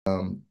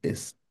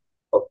It's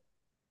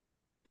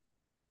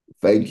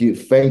Thank you.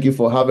 Thank you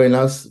for having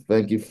us.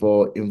 Thank you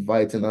for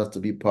inviting us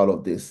to be part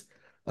of this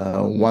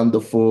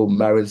wonderful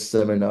marriage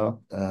seminar.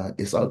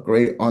 It's a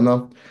great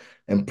honor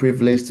and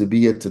privilege to be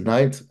here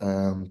tonight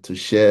to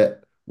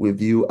share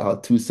with you our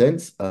 2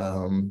 cents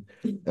and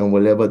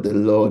whatever the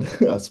Lord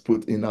has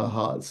put in our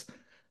hearts.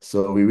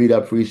 So we really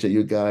appreciate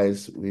you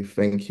guys. We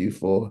thank you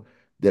for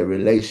the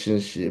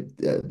relationship,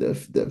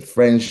 the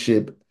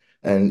friendship,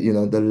 and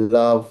the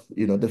love,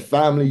 the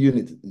family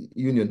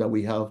union that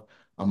we have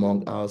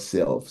among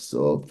ourselves.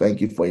 So thank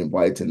you for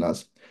inviting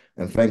us.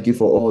 And thank you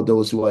for all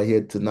those who are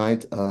here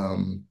tonight.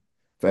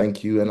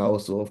 Thank you. And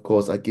also, of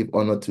course, I give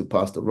honor to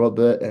Pastor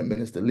Robert and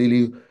Minister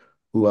Lily,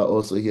 who are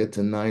also here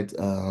tonight.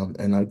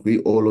 And I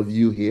greet all of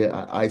you here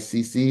at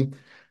ICC.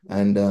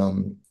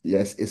 And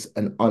yes, it's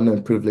an honor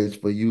and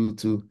privilege for you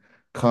to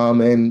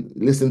come and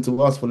listen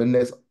to us for the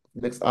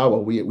next hour.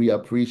 We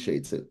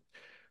appreciate it.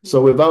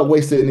 So without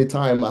wasting any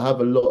time, I have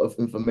a lot of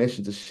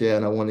information to share,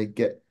 and I want to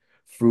get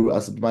through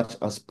as much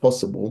as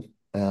possible.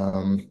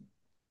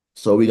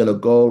 So we're gonna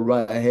go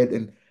right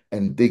ahead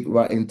and dig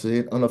right into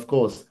it. And of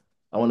course,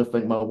 I want to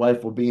thank my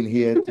wife for being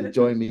here to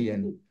join me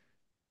and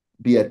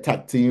be a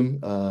tag team.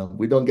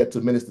 We don't get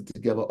to minister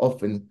together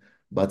often,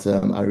 but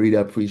I really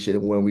appreciate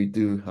it when we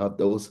do have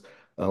those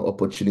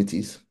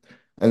opportunities.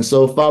 And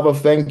so, Father,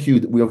 thank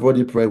you. We have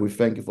already prayed. We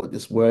thank you for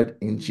this word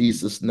in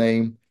Jesus'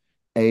 name.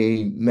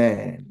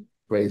 Amen.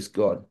 Praise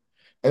God.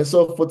 And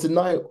so for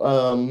tonight,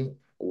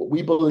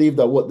 we believe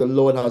that what the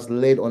Lord has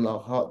laid on our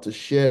heart to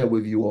share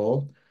with you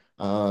all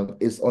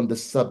is on the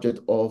subject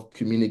of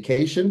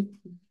communication.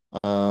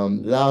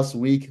 Last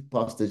week,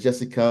 Pastor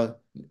Jessica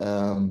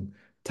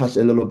touched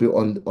a little bit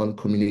on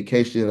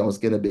communication. I was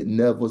getting a bit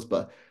nervous,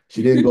 but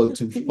she didn't go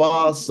too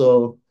far,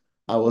 so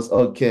I was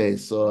okay.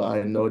 So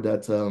I know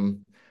that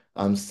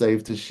I'm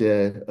safe to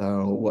share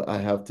what I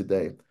have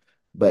today.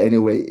 But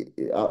anyway,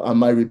 I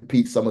might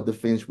repeat some of the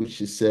things which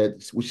she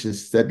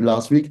said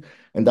last week,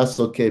 and that's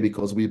okay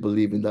because we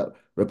believe in that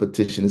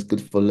repetition is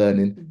good for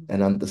learning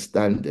and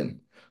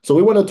understanding. So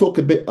we want to talk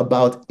a bit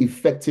about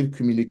effective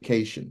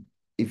communication,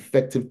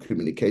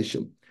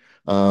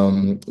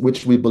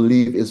 which we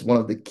believe is one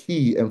of the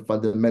key and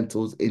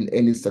fundamentals in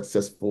any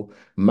successful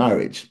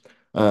marriage.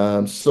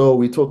 So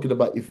we're talking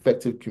about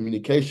effective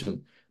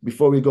communication.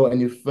 Before we go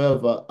any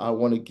further, I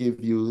want to give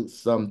you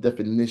some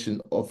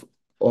definition of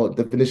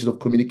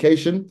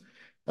communication.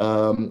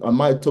 I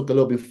might talk a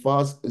little bit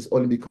fast. It's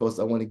only because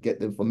I want to get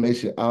the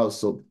information out.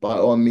 So by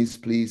all means,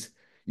 please,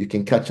 you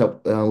can catch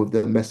up with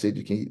the message.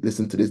 You can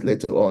listen to this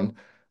later on.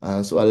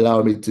 So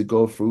allow me to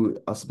go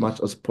through as much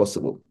as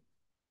possible.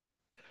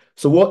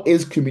 So what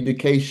is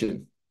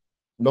communication?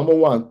 Number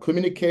one,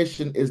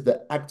 communication is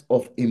the act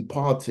of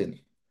imparting,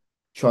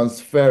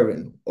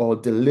 transferring, or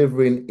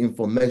delivering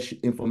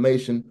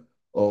information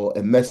or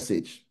a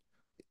message.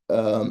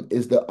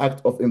 Is the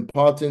act of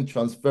imparting,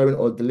 transferring,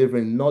 or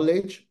delivering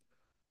knowledge,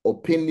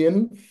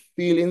 opinion,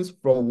 feelings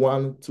from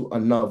one to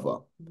another.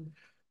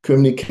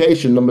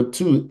 Communication, number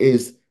two,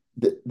 is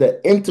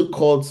the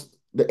intercourse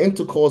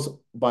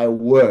by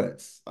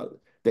words,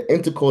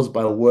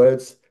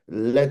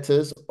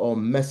 letters, or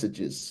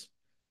messages,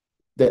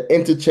 the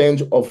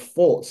interchange of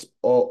thoughts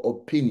or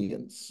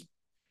opinions.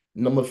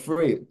 Number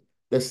three,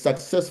 the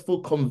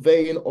successful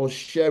conveying or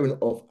sharing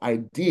of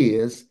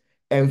ideas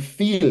and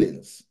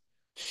feelings.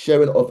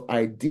 Sharing of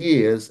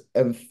ideas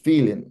and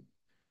feeling.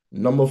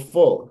 Number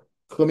four,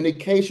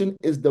 communication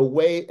is the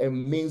way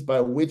and means by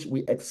which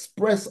we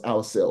express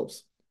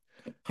ourselves.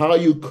 How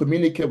you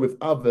communicate with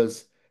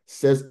others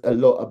says a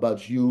lot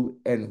about you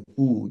and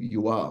who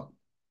you are.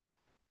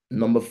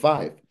 Number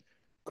five,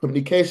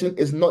 communication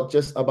is not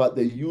just about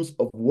the use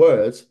of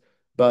words,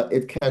 but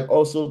it can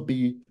also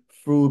be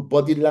through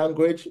body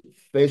language,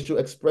 facial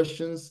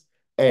expressions,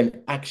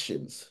 and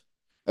actions.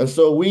 And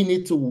so we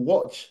need to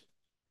watch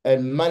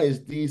and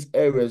manage these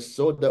areas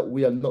so that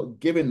we are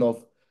not giving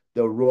off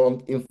the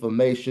wrong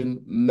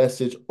information,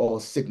 message, or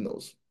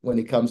signals when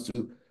it comes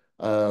to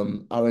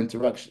our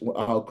interaction,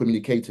 our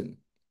communicating.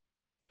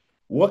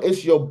 What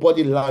is your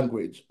body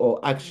language or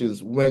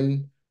actions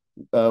when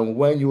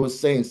you are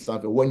saying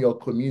something, when you're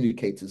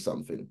communicating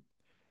something?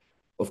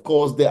 Of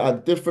course, there are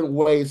different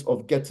ways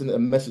of getting a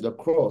message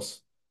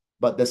across,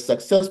 but the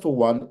successful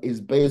one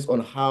is based on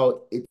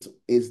how it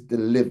is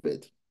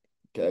delivered.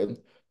 Okay,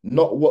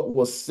 not what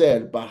was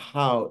said, but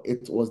how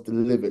it was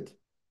delivered,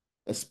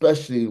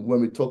 especially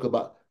when we talk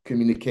about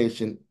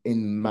communication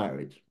in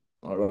marriage.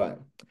 All right.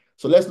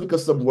 So let's look at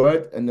some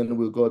word and then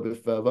we'll go a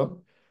bit further.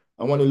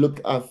 I want to look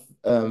at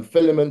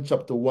Philemon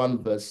chapter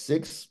 1, verse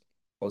 6,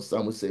 or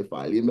some would say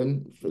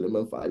Philemon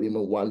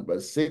 1,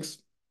 verse 6.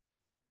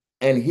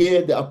 And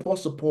here the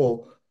Apostle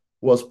Paul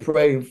was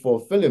praying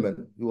for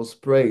Philemon. He was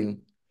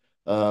praying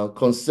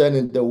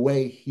concerning the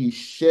way he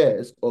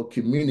shares or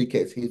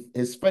communicates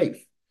his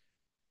faith.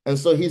 And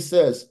so he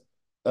said,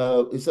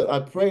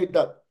 I pray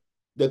that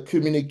the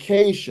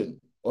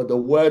communication, or the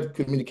word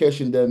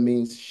communication there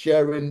means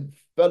sharing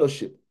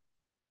fellowship,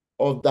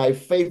 of thy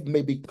faith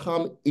may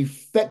become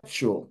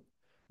effectual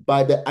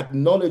by the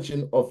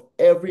acknowledging of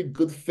every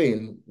good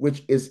thing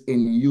which is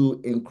in you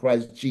in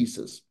Christ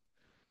Jesus.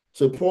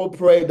 So Paul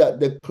prayed that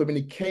the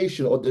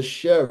communication or the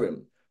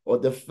sharing or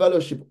the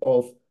fellowship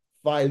of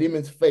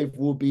Philemon's faith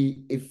will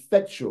be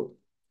effectual.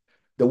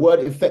 The word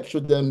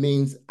effectual there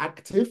means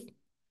active,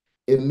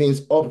 it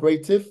means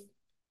operative,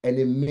 and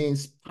it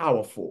means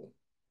powerful.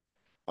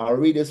 I'll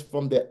read this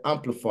from the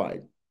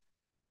Amplified.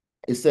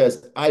 It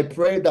says, I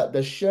pray that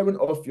the sharing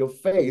of your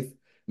faith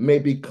may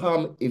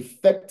become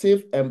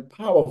effective and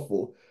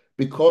powerful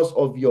because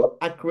of your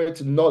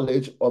accurate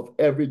knowledge of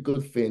every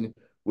good thing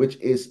which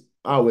is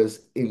ours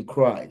in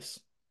Christ.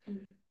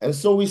 And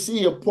so we see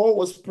here, Paul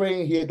was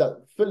praying here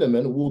that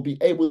Philemon will be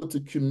able to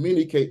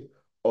communicate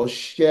or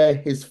share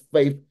his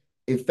faith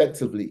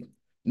effectively.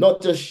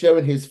 Not just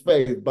sharing his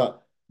faith,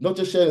 but not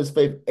just sharing his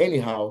faith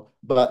anyhow,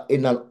 but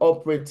in an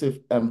operative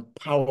and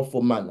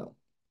powerful manner.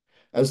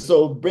 And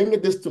so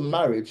bringing this to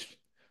marriage,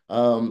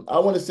 I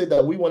want to say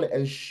that we want to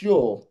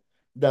ensure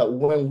that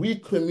when we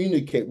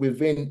communicate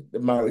within the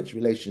marriage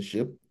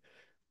relationship,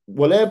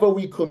 whatever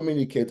we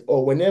communicate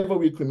or whenever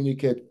we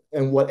communicate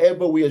and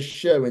whatever we are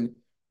sharing,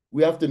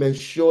 we have to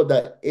ensure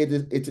that it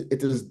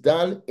is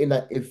done in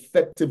an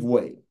effective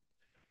way,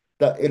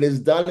 that it is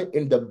done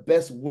in the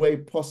best way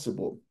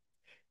possible.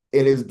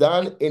 It is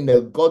done in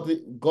a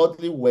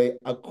godly way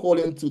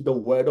according to the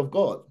word of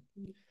God.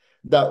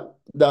 That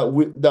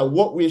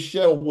what we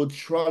share will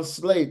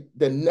translate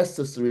the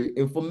necessary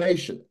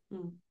information,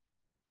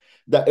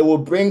 that it will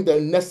bring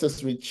the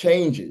necessary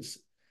changes,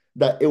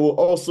 that it will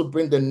also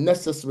bring the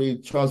necessary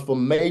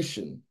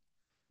transformation,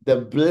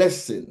 the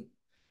blessing,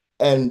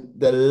 and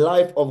the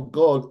life of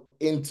God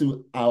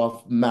into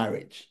our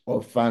marriage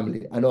or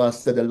family. I know I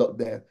said a lot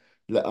there.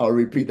 I'll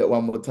repeat that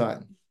one more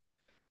time.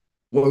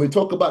 When we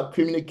talk about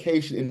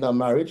communication in our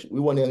marriage, we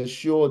want to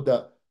ensure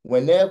that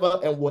whenever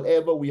and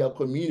whatever we are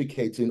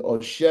communicating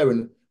or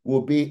sharing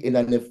will be in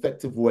an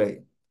effective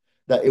way,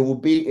 that it will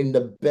be in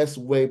the best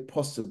way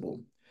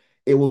possible.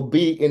 It will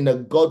be in a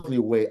godly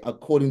way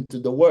according to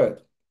the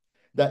word,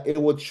 that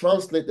it will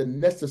translate the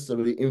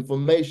necessary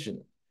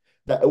information,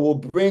 that it will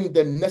bring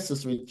the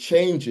necessary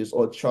changes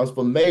or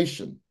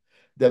transformation,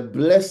 the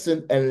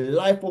blessing and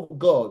life of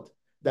God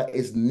that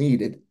is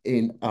needed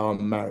in our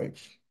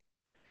marriage.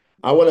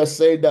 I want to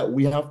say that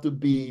we have to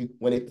be,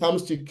 when it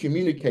comes to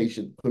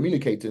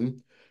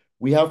communicating,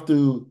 we have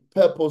to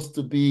purpose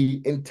to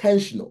be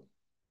intentional.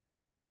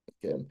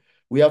 Okay.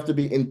 We have to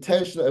be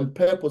intentional and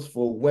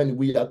purposeful when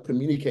we are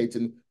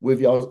communicating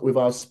with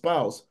our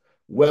spouse,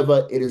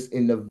 whether it is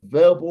in a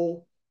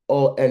verbal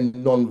or a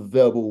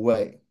non-verbal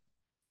way.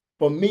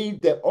 For me,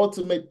 the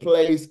ultimate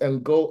place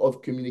and goal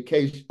of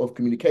communication or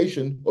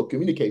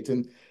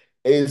communicating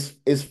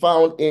is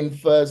found in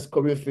 1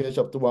 Corinthians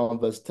chapter 1,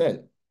 verse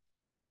 10.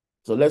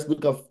 So let's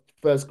look at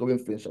 1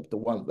 Corinthians chapter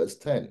 1, verse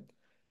 10.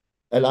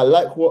 And I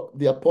like what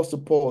the Apostle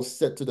Paul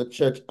said to the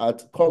church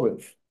at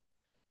Corinth,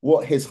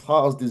 what his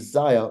heart's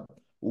desire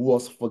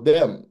was for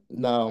them.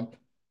 Now,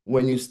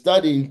 when you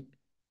study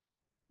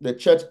the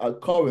church at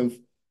Corinth,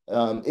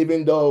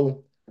 even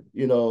though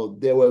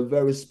they were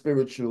very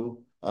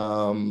spiritual,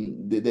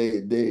 they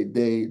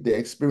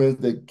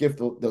experienced the gift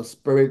of the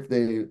Spirit,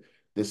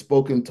 they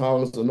spoke in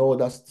tongues and all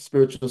that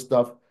spiritual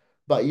stuff,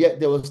 but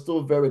yet they were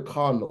still very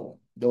carnal.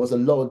 There was a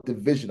lot of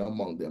division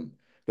among them.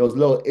 There was a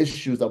lot of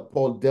issues that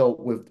Paul dealt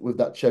with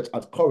that church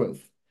at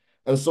Corinth.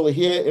 And so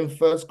here in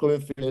 1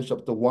 Corinthians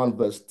chapter 1,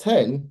 verse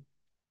 10,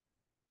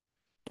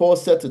 Paul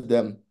said to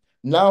them,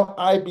 now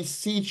I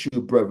beseech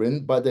you,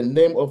 brethren, by the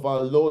name of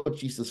our Lord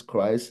Jesus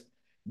Christ,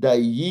 that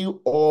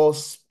you all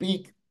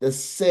speak the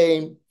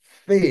same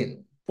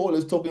thing. Paul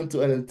is talking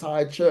to an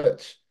entire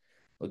church.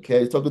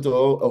 Okay, he's talking to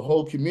a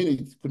whole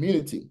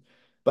community.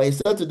 But he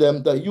said to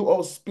them that you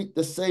all speak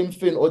the same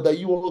thing, or that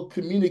you all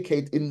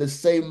communicate in the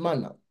same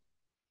manner,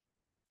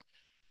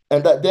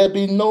 and that there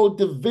be no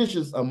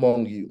divisions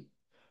among you,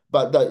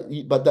 but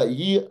that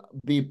ye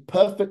be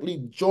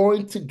perfectly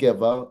joined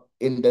together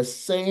in the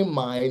same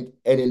mind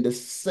and in the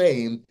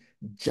same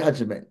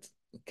judgment.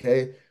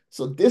 Okay,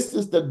 so this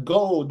is the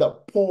goal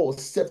that Paul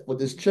set for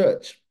this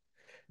church,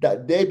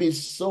 that they be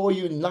so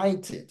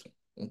united.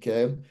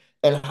 Okay,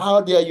 and how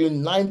they are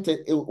united,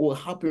 it will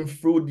happen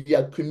through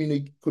their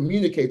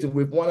communicating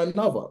with one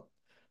another.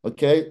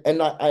 Okay,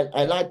 and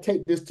I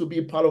take this to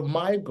be part of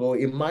my goal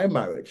in my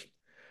marriage,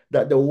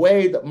 that the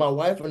way that my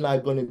wife and I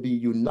are going to be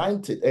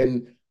united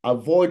and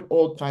avoid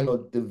all kind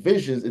of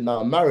divisions in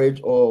our marriage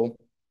or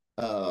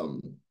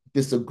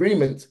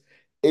disagreements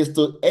is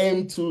to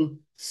aim to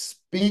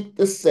speak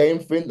the same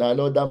thing. I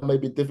know that may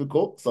be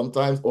difficult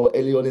sometimes or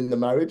early on in the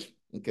marriage,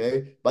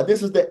 okay? But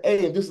this is the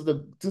aim, this is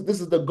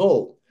the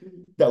goal,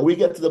 that we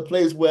get to the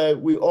place where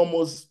we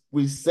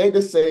say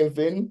the same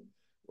thing,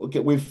 okay?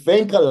 We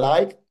think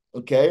alike,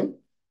 okay?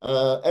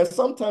 And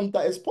sometimes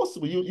that is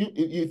possible.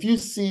 If you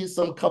see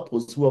some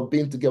couples who have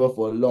been together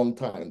for a long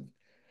time,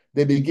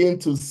 they begin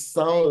to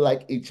sound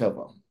like each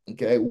other.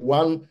 Okay,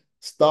 one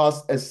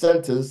starts a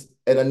sentence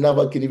and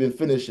another can even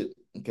finish it.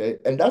 Okay,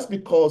 and that's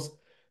because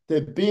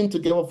they've been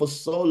together for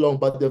so long,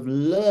 but they've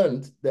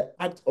learned the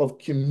act of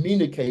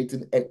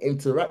communicating and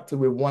interacting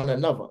with one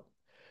another.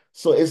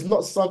 So it's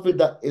not something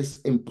that is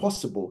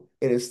impossible.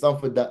 It is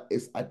something that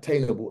is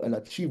attainable and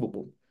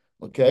achievable.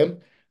 Okay.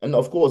 And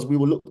of course, we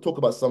will talk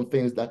about some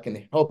things that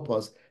can help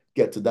us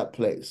get to that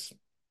place.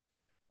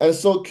 And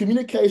so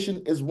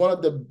communication is one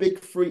of the big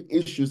three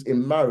issues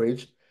in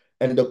marriage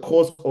and the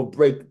cause of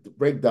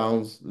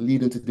breakdowns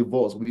leading to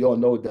divorce. We all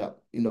know that,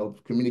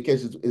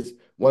 communication is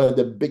one of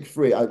the big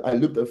three. I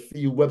looked at a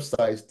few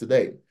websites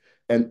today,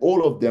 and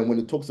all of them, when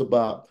it talks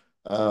about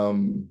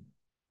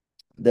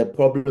the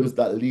problems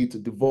that lead to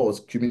divorce,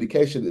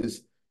 communication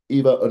is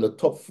either on the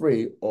top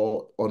three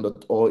or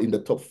in the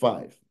top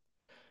five.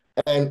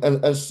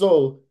 And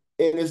so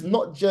it is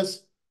not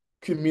just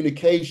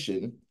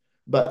communication,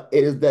 but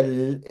it is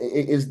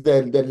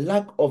the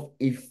lack of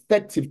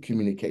effective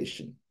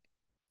communication.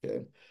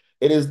 Okay,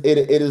 it is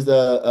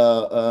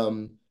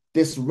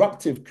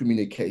disruptive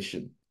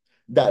communication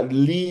that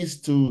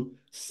leads to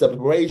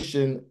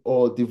separation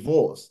or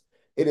divorce.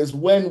 It is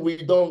when we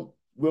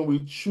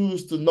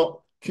choose to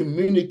not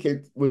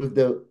communicate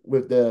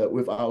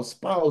with our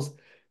spouse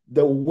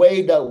the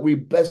way that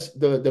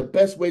the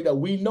best way that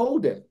we know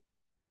them.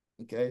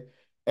 Okay,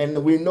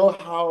 and we know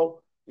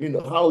how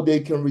they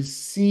can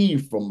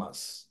receive from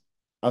us.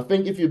 I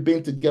think if you've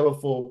been together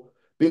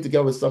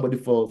with somebody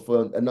for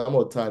a number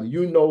of time,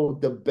 you know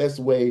the best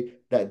way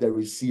that they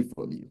receive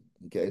from you.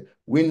 Okay,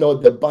 we know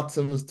the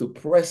buttons to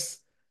press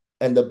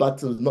and the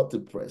buttons not to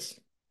press,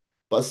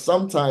 but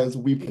sometimes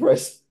we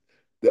press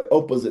the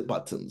opposite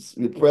buttons.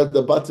 We press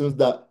the buttons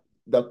that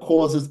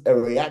causes a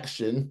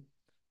reaction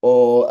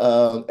or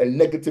a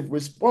negative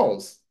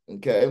response.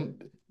 Okay,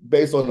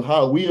 based on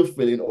how we are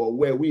feeling or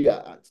where we are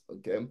at.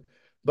 Okay,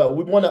 but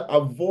we want to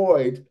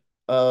avoid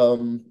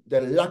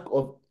the lack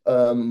of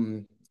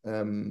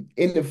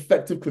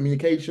ineffective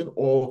communication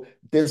or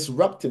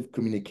disruptive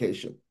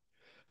communication.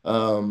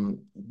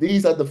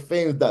 These are the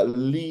things that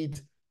lead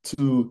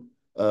to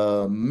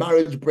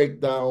marriage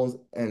breakdowns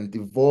and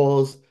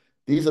divorce.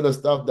 These are the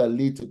stuff that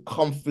lead to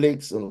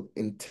conflicts and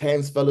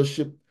intense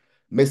fellowship,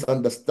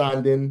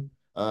 misunderstanding.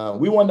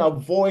 We want to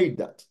avoid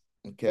that.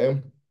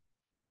 Okay.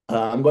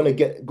 I'm going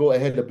to go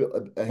ahead a bit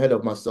ahead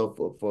of myself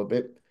for a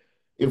bit.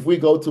 If we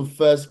go to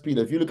First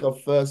Peter, if you look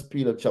at First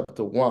Peter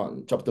chapter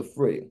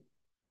 3,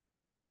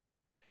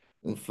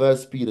 in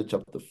First Peter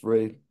chapter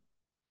 3,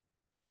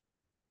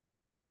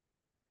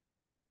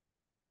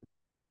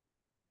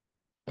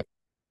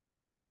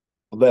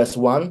 verse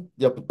 1,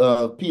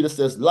 Peter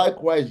says,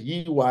 likewise,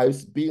 ye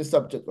wives, being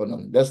subject. Oh,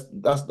 no, that's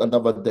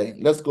another day.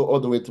 Let's go all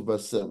the way to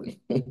verse 7.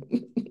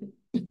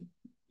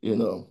 you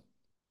know,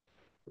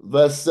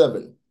 verse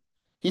 7.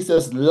 He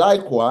says,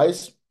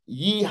 likewise,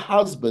 ye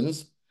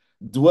husbands,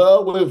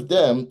 dwell with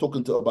them,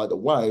 talking about the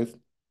wife,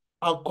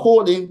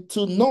 according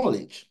to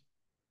knowledge.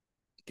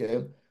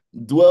 Okay.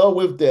 Dwell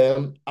with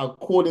them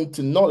according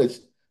to knowledge.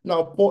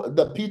 Now,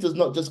 Peter's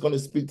not just going to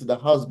speak to the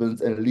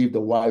husbands and leave the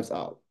wives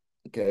out.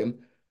 Okay.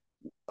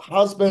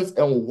 Husbands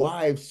and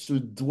wives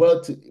should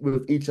dwell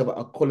with each other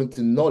according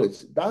to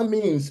knowledge. That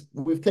means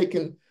we've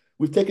taken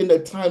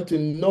the time to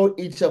know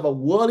each other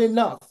well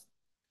enough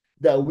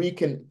that we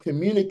can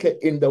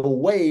communicate in the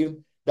way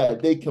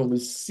that they can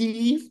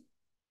receive.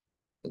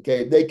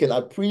 Okay, they can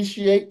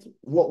appreciate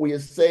what we are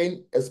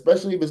saying,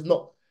 especially if it's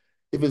not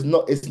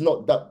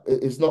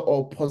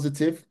all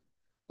positive.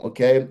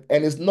 Okay,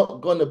 and it's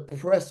not going to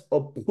press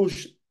or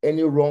push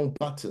any wrong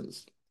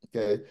buttons.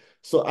 Okay,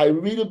 so I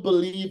really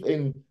believe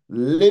in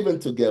living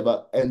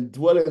together and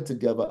dwelling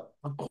together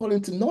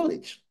according to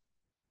knowledge,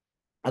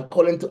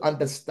 according to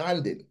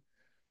understanding.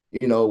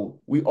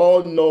 We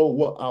all know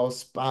what our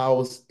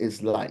spouse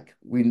is like.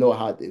 We know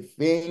how they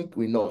think,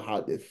 we know how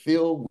they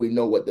feel, we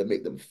know what they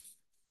make them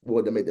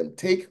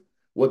take,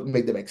 what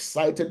make them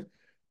excited.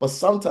 But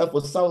sometimes,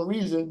 for some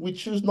reason, we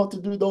choose not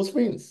to do those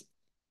things.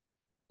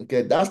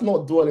 Okay, that's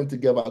not dwelling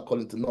together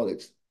according to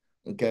knowledge.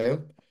 Okay,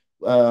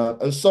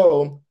 and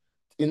so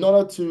in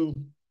order to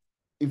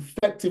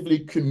effectively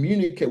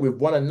communicate with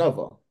one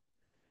another,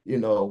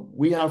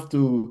 we have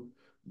to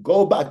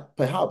go back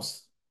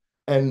perhaps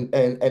and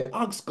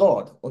ask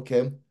God,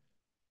 okay,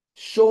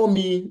 show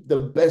me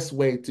the best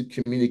way to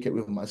communicate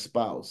with my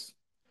spouse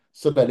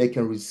so that they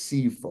can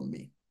receive from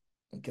me.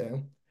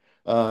 Okay.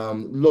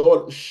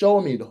 Lord,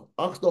 show me,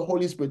 ask the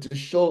Holy Spirit to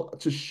show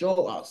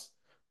us.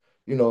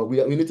 We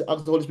need to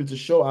ask the Holy Spirit to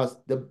show us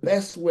the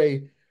best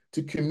way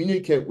to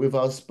communicate with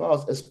our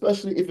spouse,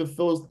 especially if it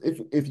feels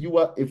if you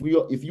are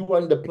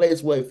in the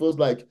place where it feels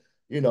like,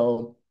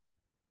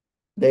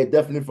 they're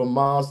definitely from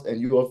Mars and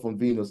you are from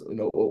Venus,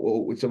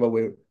 or whichever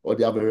way, or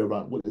the other way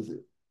around. What is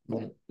it?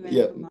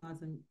 Yeah.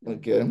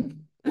 Okay.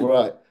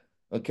 Right.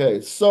 Okay.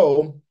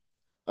 So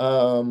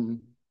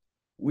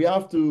we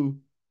have to,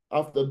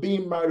 after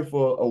being married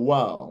for a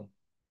while,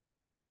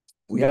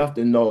 we have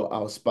to know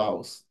our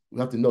spouse.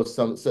 We have to know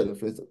some certain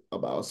things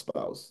about our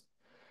spouse.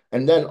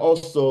 And then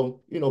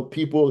also,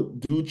 people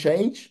do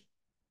change.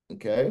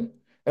 Okay.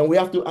 And we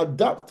have to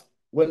adapt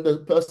when the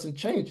person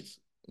changes.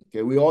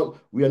 Okay, we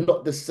are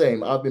not the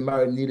same. I've been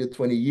married nearly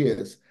 20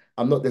 years.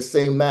 I'm not the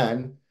same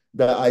man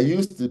that I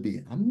used to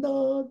be. I'm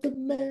not the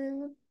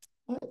man.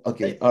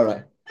 Okay, all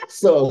right.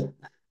 So,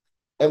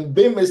 and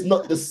Bim is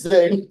not the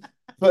same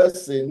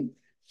person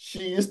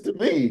she used to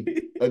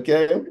be.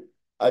 Okay.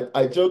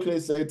 I jokingly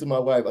say to my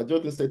wife, I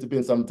jokingly say to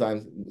Bim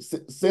sometimes,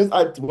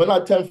 since when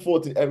I turn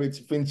 40,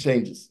 everything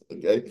changes.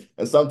 Okay.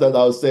 And sometimes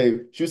I'll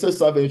say, she'll say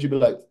something, and she'll be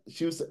like,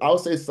 I'll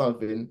say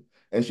something,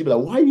 and she'll be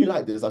like, why are you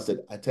like this? I said,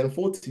 I turned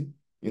 40.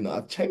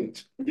 I've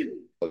changed.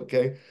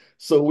 Okay.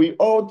 So we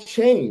all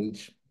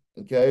change.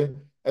 Okay.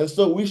 And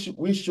so we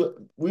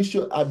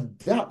should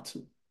adapt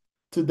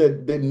to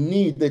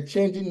the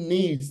changing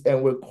needs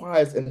and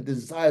requires and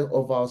desires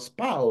of our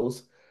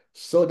spouse,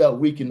 so that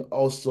we can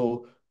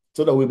also,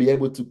 so that we'll be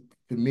able to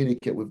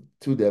communicate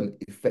to them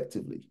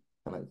effectively.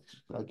 Can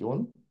I go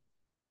on?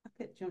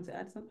 Okay, do you want to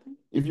add something?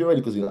 If you're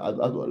ready, because I got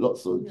a lot,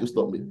 so Yeah. just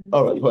stop me.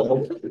 All right.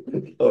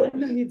 All right. I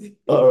know you do.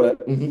 All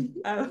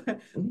right.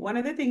 One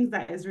of the things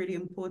that is really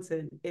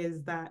important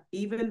is that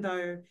even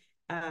though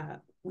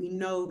we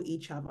know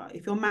each other,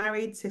 if you're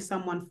married to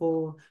someone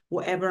for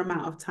whatever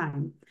amount of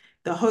time,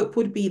 the hope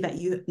would be that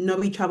you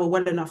know each other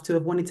well enough to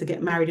have wanted to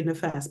get married in the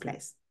first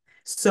place.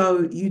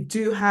 So you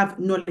do have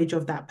knowledge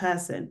of that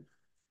person.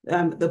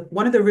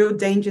 One of the real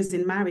dangers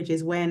in marriage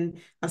is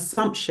when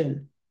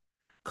assumption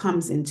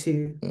comes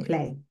into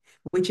play,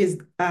 which is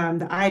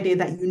the idea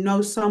that you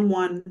know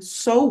someone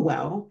so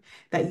well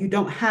that you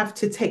don't have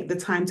to take the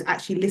time to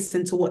actually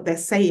listen to what they're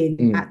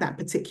saying at that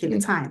particular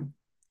time.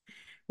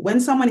 When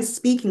someone is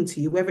speaking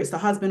to you, whether it's the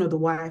husband or the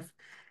wife,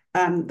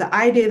 the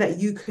idea that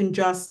you can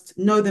just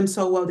know them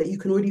so well that you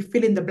can already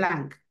fill in the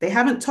blank. They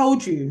haven't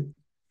told you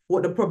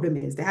what the problem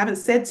is. They haven't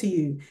said to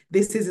you,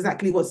 this is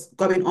exactly what's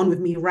going on with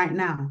me right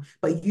now.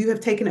 But you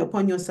have taken it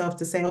upon yourself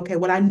to say, okay,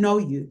 well, I know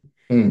you.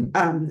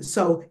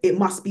 So it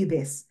must be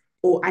this,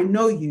 or I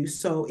know you,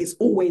 so it's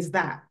always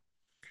that.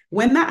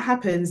 When that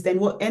happens, then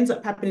what ends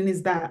up happening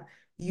is that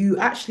you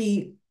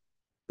actually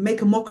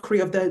make a mockery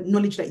of the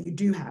knowledge that you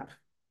do have.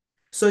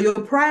 So your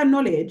prior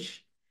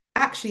knowledge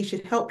actually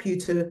should help you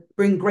to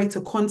bring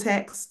greater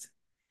context.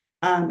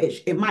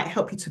 It might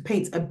help you to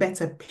paint a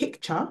better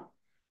picture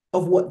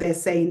of what they're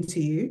saying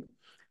to you.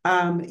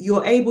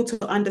 You're able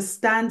to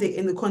understand it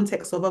in the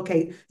context of,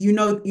 okay, you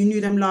knew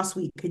them last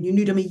week and you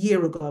knew them a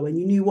year ago and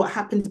you knew what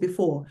happened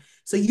before.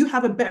 So you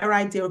have a better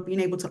idea of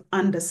being able to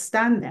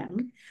understand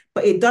them,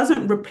 but it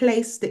doesn't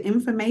replace the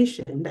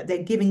information that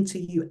they're giving to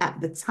you at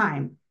the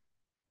time.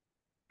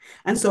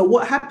 And so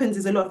what happens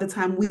is a lot of the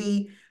time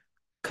we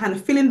kind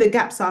of fill in the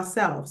gaps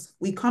ourselves.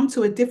 We come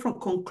to a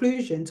different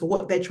conclusion to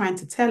what they're trying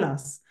to tell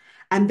us.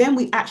 And then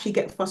we actually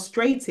get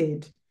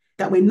frustrated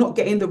that we're not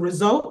getting the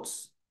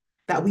results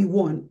that we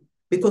want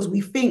because we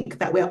think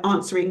that we're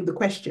answering the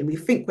question. We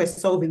think we're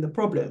solving the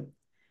problem.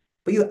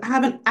 But you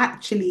haven't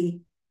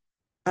actually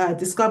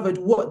discovered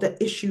what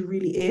the issue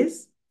really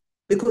is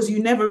because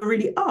you never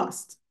really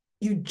asked.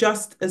 You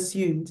just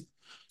assumed.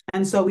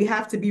 And so we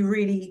have to be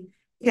really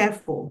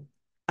careful.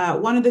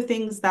 One of the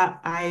things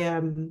that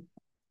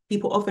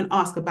people often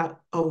ask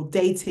about, oh,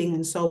 dating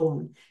and so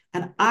on.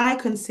 And I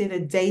consider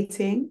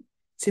dating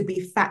to be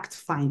fact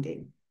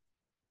finding.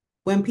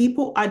 When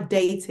people are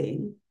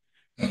dating,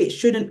 it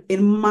shouldn't,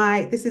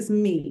 this is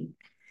me.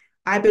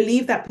 I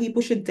believe that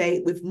people should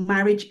date with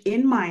marriage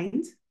in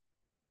mind,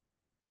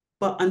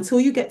 but until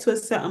you get to a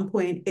certain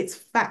point, it's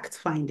fact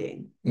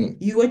finding.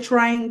 You are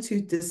trying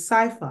to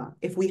decipher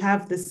if we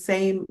have the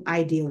same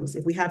ideals,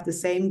 if we have the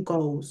same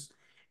goals.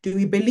 Do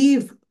we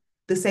believe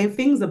the same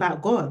things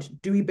about God?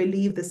 Do we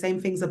believe the same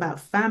things about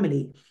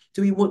family?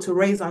 Do we want to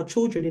raise our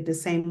children in the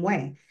same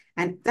way?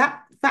 And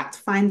that fact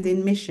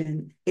finding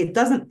mission, it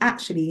doesn't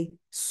actually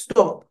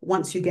stop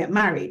once you get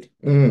married.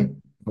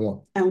 And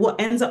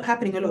what ends up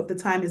happening a lot of the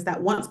time is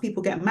that once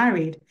people get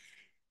married,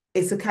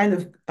 it's a kind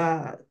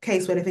of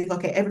case where they think,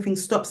 okay, everything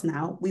stops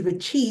now. We've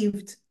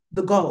achieved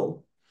the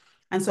goal.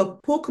 And so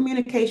poor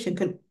communication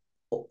can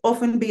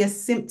often be a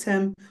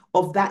symptom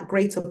of that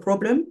greater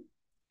problem.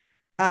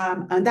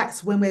 And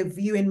that's when we're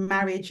viewing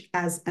marriage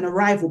as an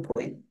arrival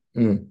point.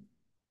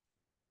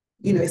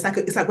 It's like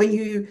when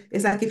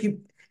it's like if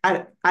you,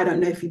 I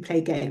don't know if you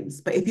play games,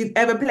 but if you've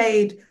ever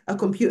played a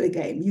computer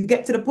game, you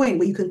get to the point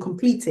where you can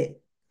complete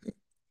it.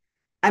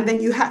 And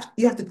then you have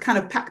to kind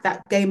of pack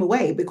that game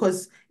away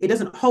because it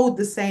doesn't hold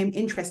the same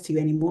interest to you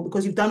anymore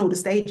because you've done all the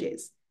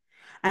stages.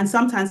 And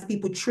sometimes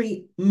people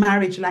treat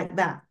marriage like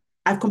that.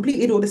 I've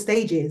completed all the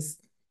stages.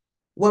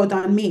 Well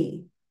done,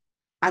 me.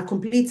 I've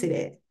completed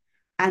it.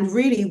 And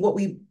really what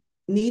we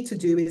need to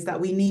do is that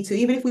we need to,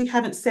 even if we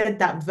haven't said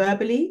that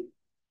verbally,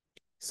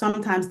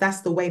 sometimes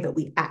that's the way that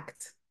we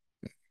act.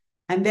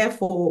 And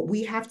therefore,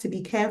 we have to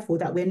be careful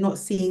that we're not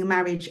seeing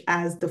marriage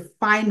as the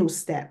final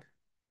step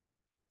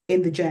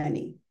in the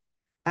journey.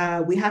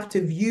 We have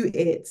to view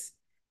it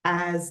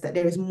as that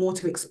there is more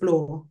to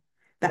explore,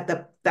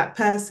 that that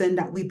person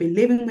that we've been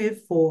living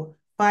with for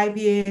 5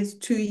 years,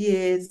 2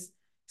 years,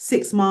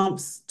 6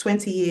 months,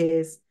 20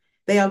 years,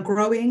 they are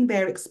growing,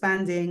 they're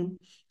expanding,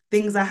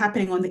 Things are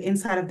happening on the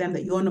inside of them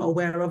that you're not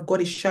aware of. God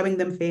is showing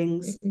them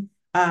things.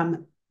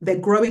 They're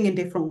growing in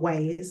different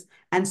ways.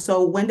 And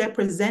so when they're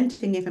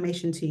presenting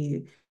information to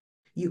you,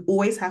 you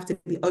always have to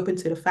be open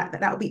to the fact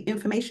that that will be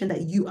information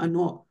that you are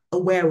not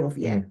aware of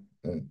yet.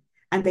 Mm.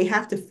 And they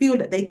have to feel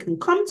that they can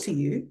come to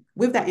you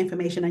with that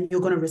information and you're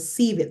going to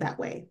receive it that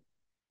way.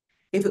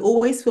 If it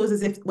always feels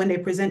as if when they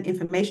present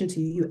information to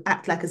you, you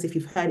act like as if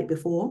you've heard it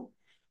before,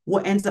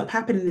 what ends up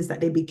happening is that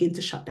they begin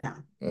to shut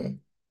down.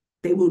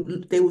 They will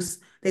they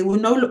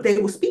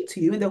will speak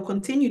to you and they'll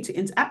continue to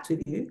interact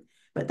with you,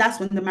 but that's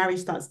when the marriage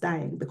starts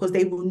dying because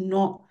they will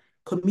not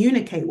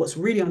communicate what's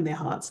really on their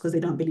hearts because they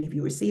don't believe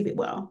you receive it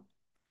well.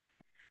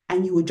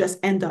 And you will just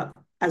end up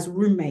as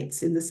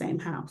roommates in the same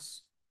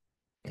house.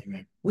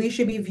 Amen. We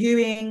should be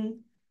viewing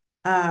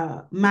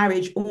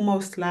marriage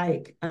almost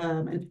like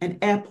an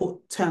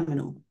airport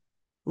terminal.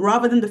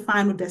 Rather than the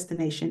final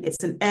destination,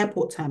 it's an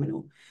airport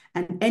terminal.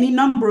 And any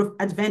number of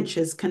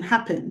adventures can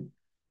happen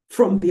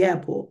from the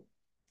airport.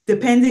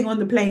 Depending on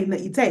the plane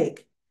that you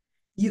take,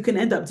 you can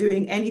end up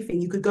doing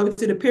anything. You could go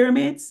to the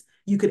pyramids,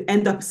 you could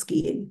end up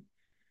skiing.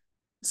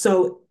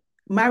 So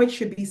marriage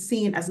should be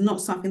seen as not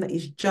something that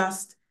is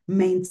just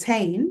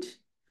maintained,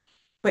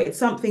 but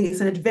it's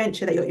an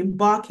adventure that you're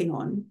embarking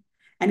on.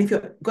 And if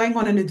you're going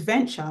on an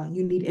adventure,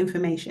 you need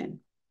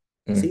information.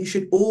 So you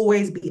should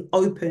always be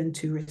open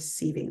to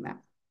receiving that.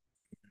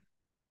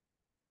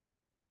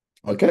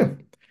 Okay.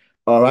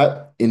 All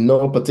right. In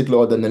no particular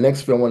order, the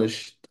next thing I want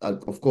to,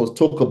 of course,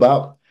 talk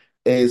about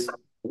is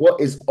what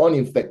is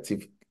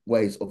ineffective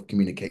ways of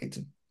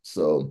communicating.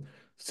 So,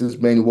 since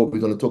mainly what we're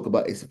going to talk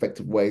about is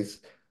effective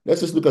ways,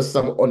 let's just look at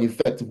some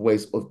ineffective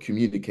ways of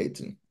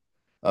communicating.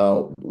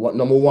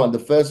 Number one, the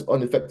first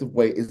ineffective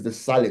way is the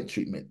silent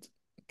treatment.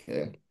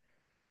 Okay,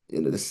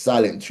 the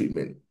silent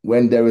treatment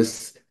when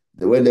there's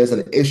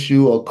an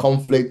issue or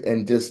conflict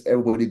and just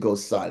everybody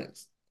goes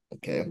silent.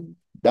 Okay,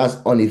 that's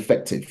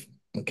ineffective.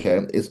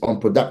 Okay, it's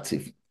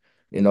unproductive.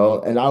 And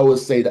I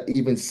always say that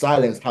even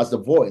silence has a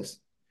voice,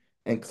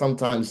 and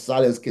sometimes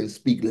silence can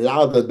speak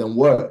louder than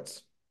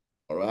words.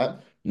 All right.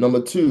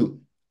 Number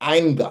two,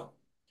 anger.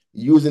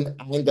 Using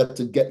anger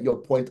to get your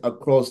point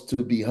across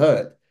to be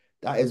heard.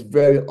 That is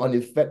very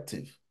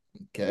ineffective.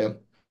 Okay.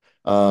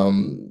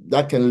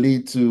 That can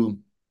lead to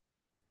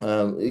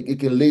it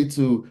can lead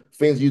to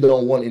things you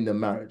don't want in the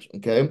marriage.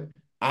 Okay.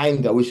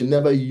 Anger. We should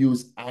never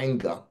use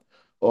anger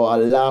or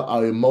allow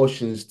our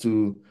emotions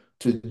to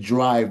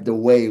drive the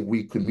way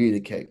we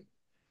communicate.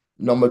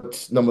 Number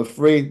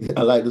three,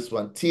 I like this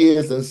one,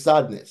 tears and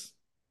sadness.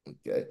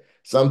 Okay.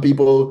 Some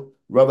people,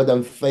 rather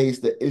than face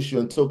the issue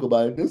and talk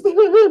about it, just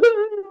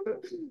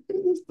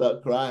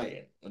start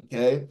crying.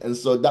 Okay. And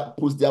so that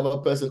puts the other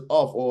person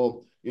off,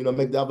 or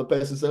make the other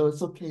person say, oh,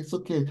 it's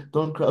okay,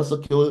 don't cry, it's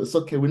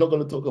okay, we're not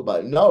going to talk about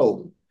it.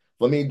 No.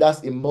 For me,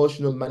 that's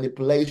emotional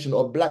manipulation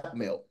or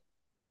blackmail.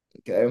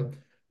 Okay.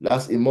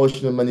 That's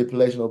emotional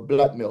manipulation or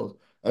blackmail.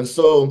 And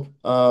so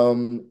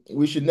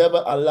we should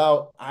never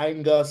allow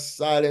anger,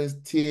 silence,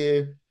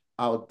 tear,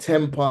 our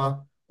temper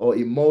or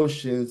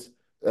emotions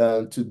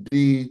to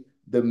be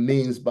the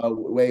means by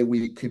way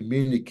we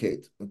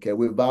communicate, okay,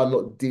 without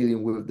not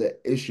dealing with the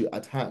issue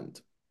at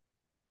hand.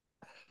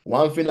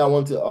 One thing I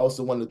wanted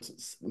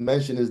to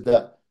mention is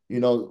that,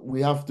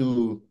 we have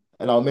to,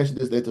 and I'll mention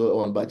this later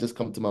on, but it just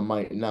come to my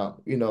mind now,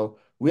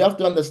 we have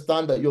to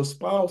understand that your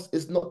spouse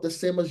is not the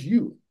same as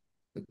you.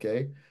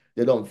 Okay.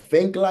 They don't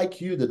think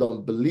like you. They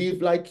don't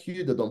believe like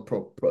you. They don't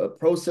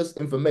process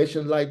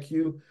information like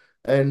you.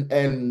 And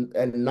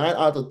 9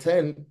 out of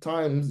 10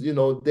 times,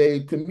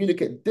 they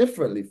communicate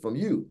differently from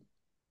you.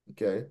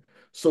 Okay.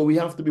 So we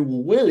have to be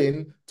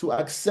willing to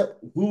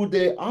accept who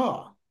they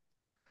are,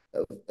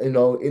 in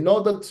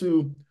order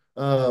to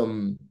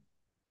um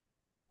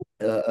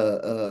uh,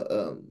 uh,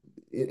 uh, um,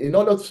 in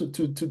order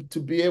to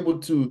be able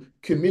to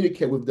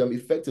communicate with them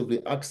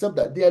effectively, accept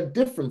that they are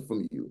different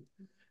from you.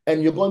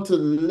 And you're going to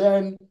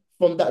learn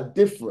from that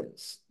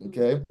difference,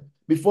 okay?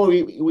 Before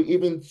we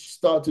even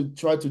start to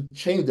try to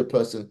change the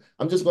person,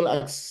 I'm just going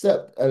to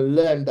accept and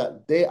learn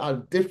that they are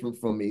different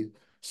from me.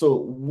 So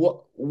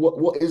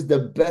what is the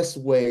best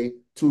way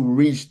to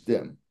reach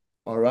them,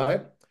 all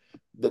right?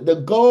 The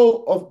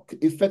goal of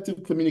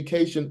effective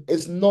communication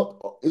is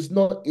not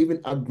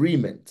even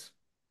agreement.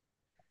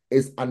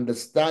 It's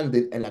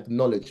understanding and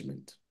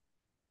acknowledgement.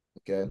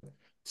 Okay.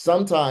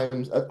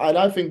 Sometimes, and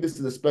I think this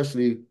is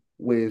especially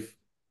with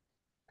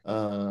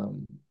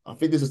I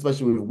think this is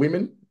especially with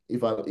women,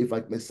 if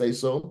I may say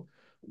so.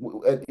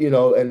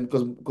 And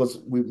because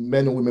we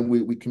men and women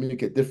we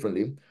communicate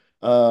differently.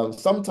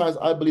 Sometimes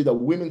I believe that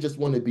women just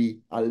want to be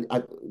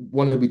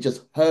want to be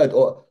just heard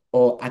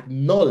or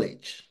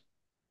acknowledged,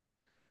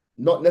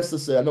 not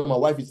necessarily. I know my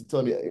wife used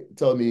to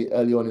tell me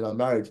early on in our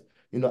marriage,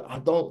 I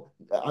don't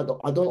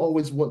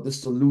always want the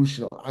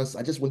solution or answer.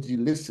 I just want you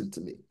to listen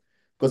to me.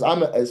 Because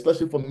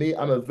especially for me,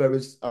 I'm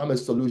a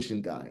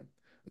solution guy.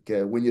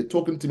 Okay. When you're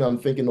talking to me, I'm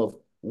thinking of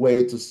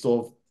way to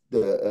solve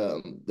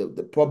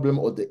the problem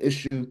or the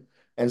issue.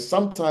 And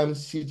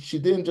sometimes she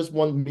didn't just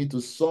want me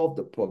to solve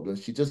the problem.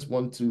 She just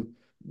want to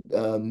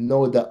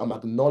know that I'm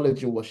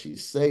acknowledging what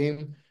she's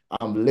saying.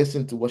 I'm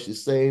listening to what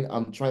she's saying.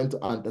 I'm trying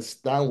to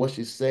understand what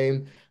she's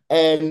saying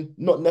and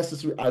not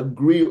necessarily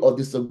agree or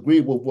disagree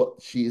with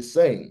what she is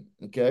saying.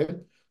 Okay.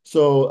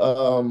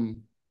 So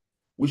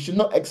we should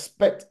not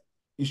expect,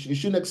 you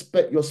shouldn't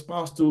expect your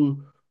spouse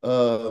to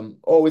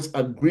always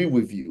agree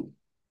with you.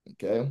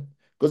 Okay.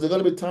 Because there's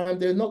going to be times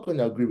they're not going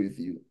to agree with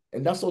you.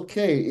 And that's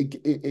okay.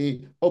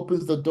 It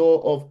opens the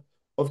door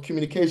of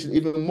communication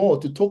even more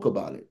to talk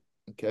about it.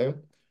 Okay.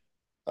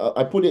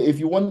 I put it, if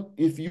you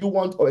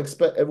want or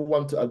expect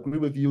everyone to agree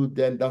with you,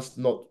 then that's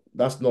not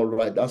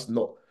right.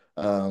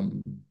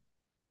 Um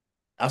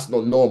that's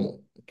not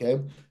normal.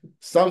 Okay.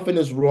 Something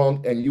is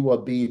wrong and you are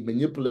being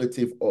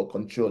manipulative or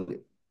controlling.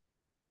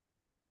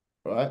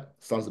 All right.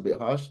 Sounds a bit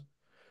harsh.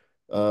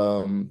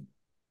 Um,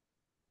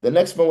 the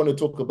next one I want to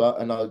talk about,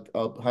 and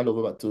I'll hand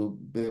over back to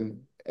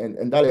Bim,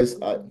 and that is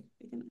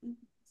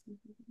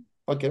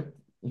okay.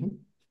 Mhm.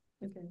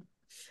 Okay.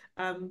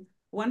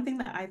 One thing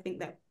that I think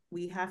that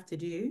we have to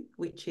do,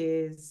 which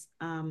is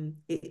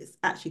it's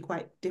actually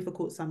quite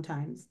difficult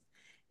sometimes,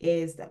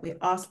 is that we're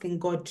asking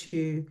God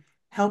to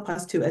help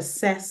us to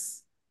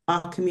assess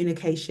our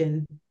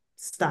communication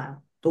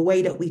style, the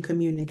way that we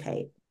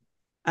communicate.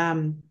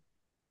 Um,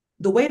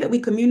 the way that we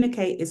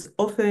communicate is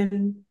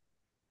often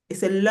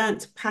it's a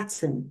learnt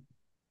pattern,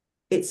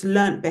 it's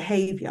learnt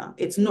behavior.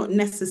 It's not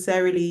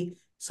necessarily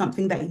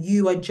something that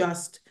you are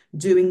just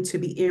doing to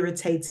be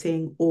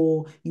irritating,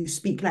 or you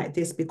speak like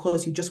this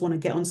because you just want to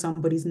get on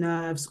somebody's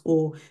nerves,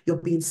 or you're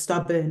being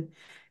stubborn.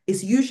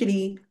 It's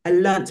usually a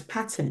learnt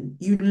pattern.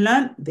 You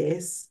learnt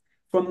this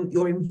from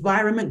your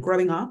environment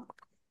growing up.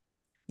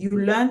 You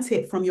learnt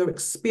it from your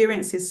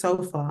experiences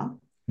so far.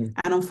 Mm.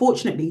 And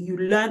unfortunately, you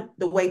learnt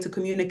the way to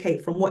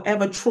communicate from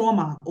whatever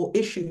trauma or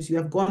issues you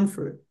have gone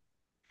through.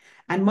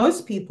 And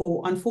most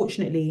people,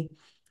 unfortunately,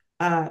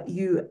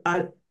 you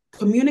are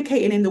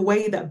communicating in the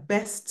way that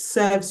best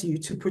serves you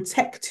to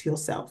protect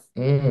yourself.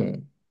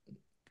 Mm.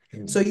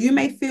 Mm. So you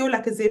may feel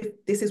like as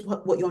if this is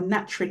what you're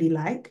naturally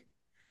like,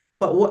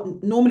 but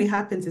what normally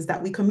happens is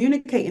that we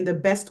communicate in the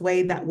best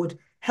way that would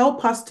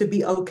help us to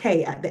be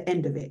okay at the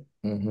end of it,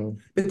 Mhm.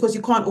 because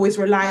you can't always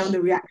rely on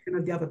the reaction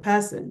of the other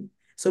person.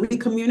 So we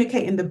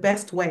communicate in the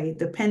best way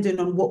depending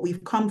on what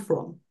we've come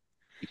from.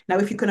 Now,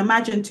 if you can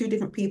imagine two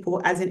different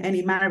people, as in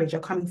any marriage, are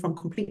coming from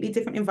completely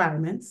different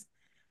environments,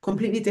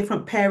 completely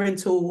different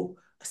parental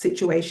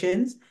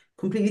situations,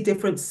 completely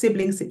different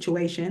sibling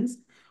situations.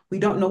 We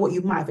don't know what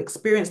you might have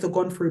experienced or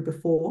gone through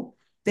before.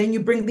 Then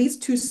you bring these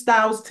two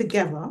styles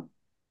together,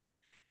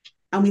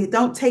 and we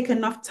don't take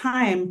enough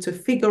time to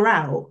figure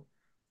out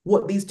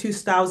what these two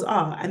styles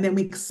are. And then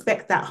we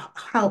expect that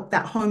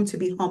home to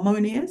be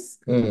harmonious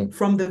Mm.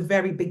 from the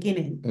very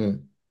beginning.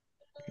 Mm.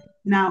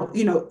 Now,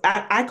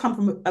 I come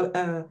from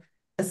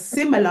a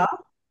similar,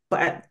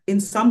 but in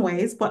some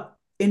ways, but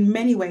in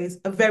many ways,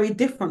 a very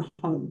different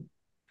home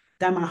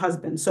than my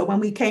husband. So when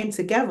we came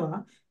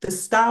together, the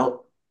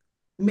style,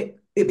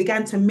 it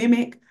began to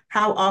mimic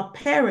how our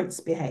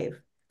parents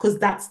behave, because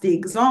that's the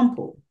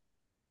example.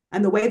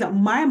 And the way that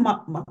my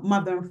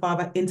mother and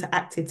father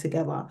interacted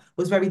together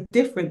was very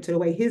different to the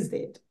way his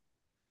did.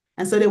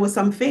 And so there were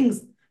some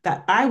things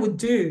that I would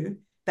do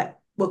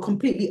that were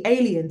completely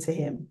alien to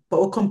him,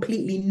 but were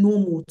completely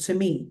normal to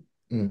me.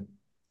 Mm.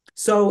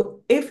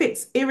 So if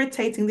it's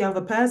irritating the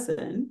other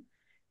person,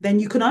 then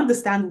you can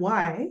understand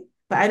why.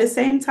 But at the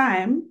same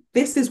time,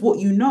 this is what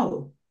you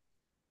know.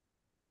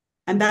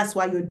 And that's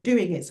why you're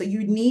doing it. So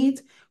you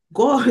need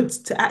God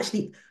to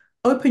actually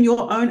open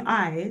your own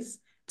eyes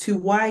to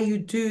why you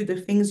do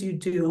the things you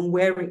do and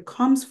where it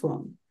comes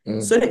from,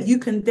 Mm. so that you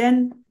can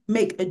then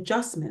make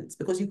adjustments,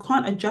 because you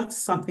can't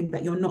adjust something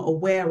that you're not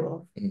aware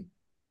of. Mm.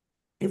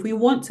 If we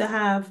want to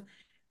have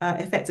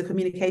effective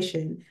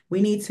communication,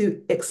 we need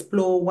to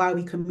explore why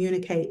we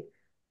communicate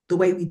the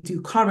way we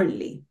do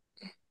currently.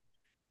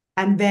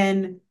 And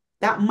then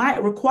that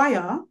might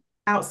require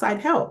outside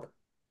help.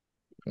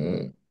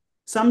 Mm.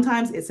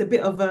 Sometimes it's a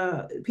bit of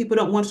people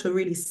don't want to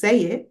really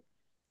say it,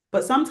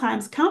 but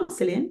sometimes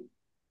counseling,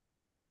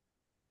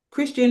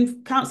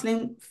 Christian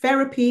counseling,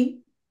 therapy,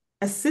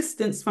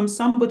 assistance from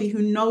somebody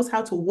who knows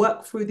how to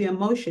work through the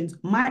emotions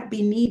might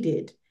be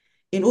needed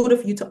in order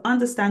for you to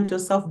understand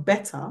yourself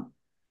better,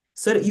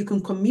 so that you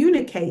can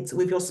communicate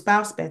with your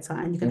spouse better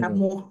and you can have Mm.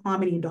 more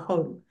harmony in the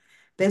home.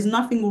 There's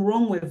nothing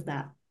wrong with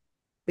that,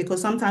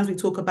 because sometimes we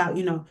talk about,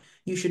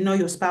 you should know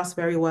your spouse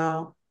very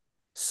well.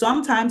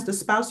 Sometimes the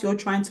spouse you're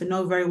trying to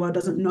know very well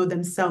doesn't know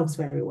themselves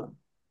very well.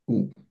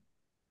 Ooh.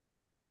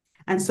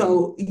 And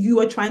so you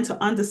are trying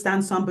to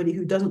understand somebody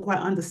who doesn't quite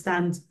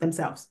understand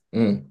themselves.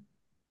 Mm.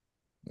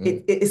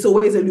 Mm. It's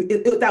always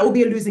that will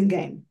be a losing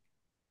game.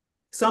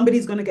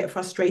 Somebody's going to get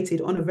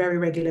frustrated on a very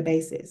regular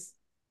basis.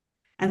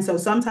 And so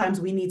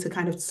sometimes we need to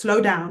kind of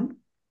slow down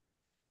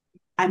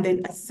and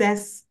then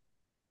assess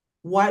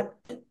what,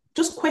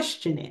 just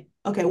question it.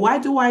 Okay, why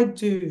do I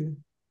do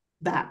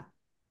that?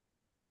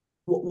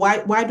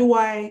 Why do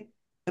I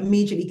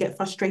immediately get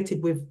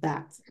frustrated with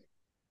that?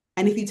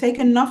 And if you take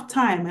enough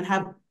time and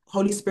have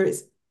Holy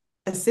Spirit's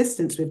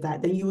assistance with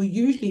that, then you will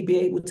usually be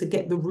able to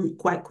get the root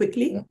quite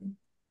quickly.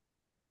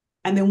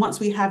 And then once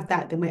we have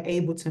that, then we're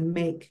able to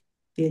make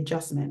the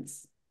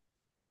adjustments.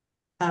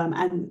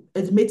 And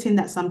admitting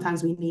that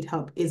sometimes we need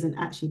help isn't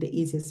actually the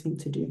easiest thing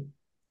to do.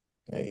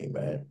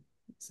 Amen.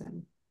 So,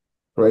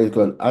 Praise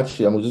God.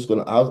 Actually, I'm just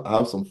gonna I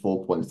have some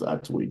 4 points to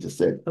add to what you just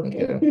said.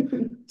 okay.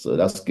 So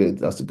that's good.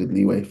 That's a good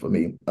leeway for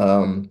me.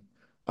 I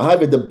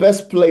have it. The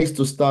best place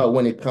to start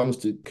when it comes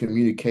to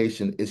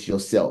communication is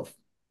yourself.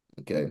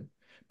 Okay.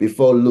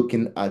 Before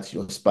looking at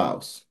your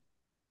spouse.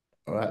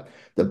 All right.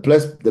 The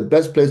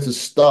best place to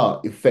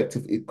start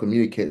effective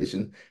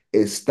communication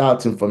is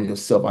starting from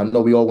yourself. I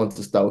know we all want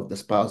to start with the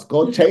spouse.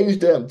 God, change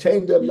them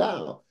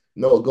now.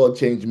 No, God,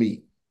 change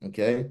me.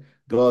 Okay.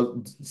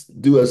 God,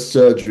 do a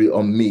surgery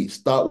on me.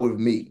 Start with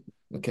me.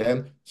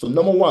 Okay. So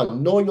number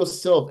one, know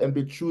yourself and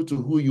be true to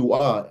who you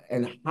are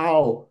and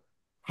how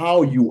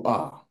you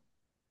are.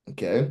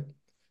 Okay.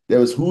 There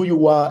is who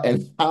you are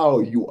and how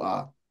you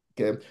are.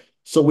 Okay.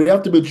 So we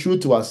have to be true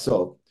to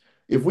ourselves.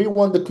 If we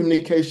want the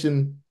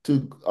communication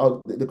in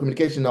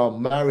our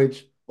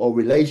marriage or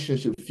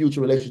relationship,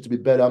 future relationship to be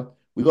better,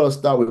 we got to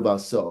start with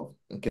ourselves.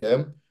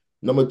 Okay.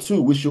 Number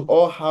two, we should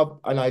all have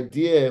an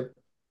idea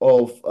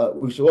and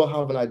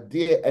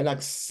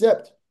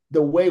accept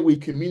the way we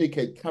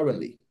communicate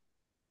currently.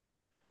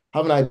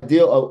 Have an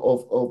idea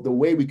of the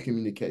way we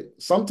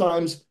communicate.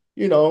 Sometimes,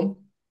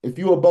 if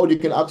you are bold, you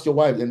can ask your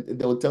wife and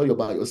they will tell you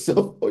about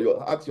yourself, or you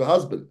ask your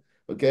husband.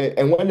 Okay.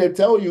 And when they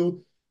tell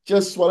you,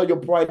 just swallow your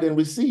pride and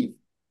receive.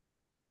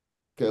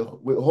 Okay.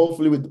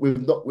 Hopefully with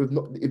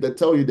if they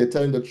tell you, they're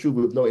telling the truth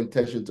with no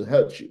intention to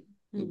hurt you.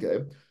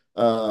 Okay.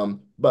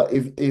 But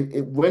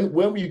if when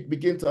we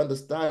begin to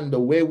understand the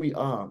way we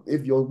are,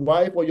 if your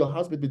wife or your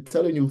husband been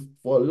telling you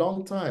for a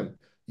long time,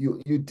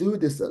 you do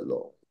this a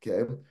lot.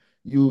 Okay.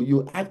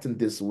 You act in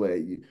this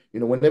way.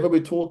 Whenever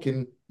we're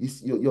talking,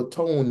 your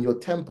tone, your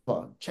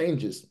temper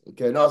changes.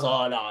 Okay. No,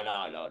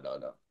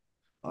 no.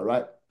 All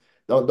right.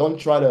 Don't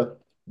try to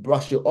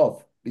brush it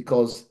off,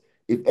 because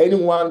if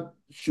anyone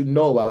should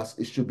know us,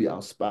 it should be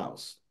our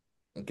spouse.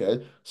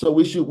 Okay. So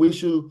we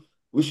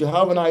should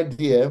have an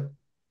idea,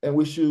 and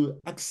we should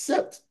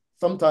accept.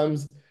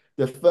 Sometimes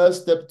the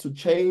first step to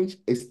change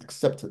is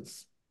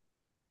acceptance.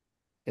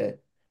 Okay.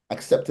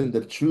 Accepting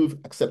the truth,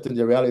 accepting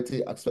the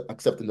reality,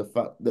 accepting the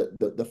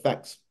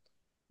facts.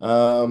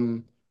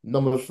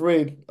 Number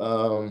three,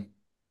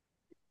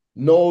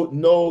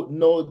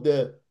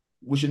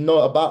 we should know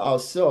about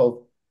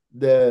ourselves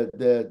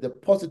the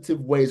positive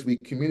ways we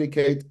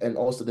communicate and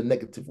also the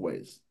negative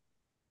ways.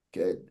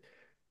 Okay.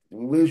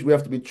 We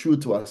have to be true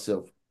to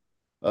ourselves.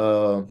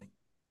 Um,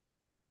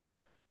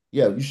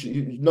 yeah,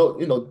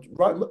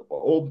 write,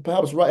 or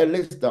perhaps write a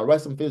list down,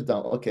 write some things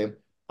down. Okay,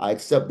 I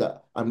accept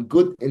that I'm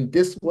good in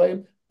this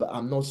way, but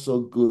I'm not so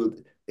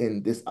good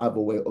in this other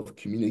way of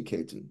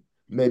communicating.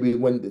 Maybe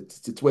when the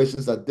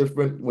situations are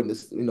different, when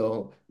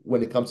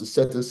it comes to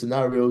certain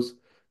scenarios,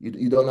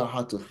 you don't know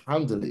how to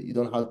handle it. You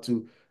don't know how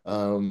to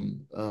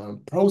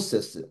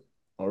process it.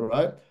 All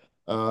right.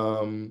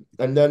 And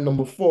then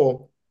number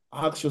four,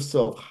 ask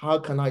yourself, how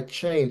can I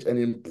change and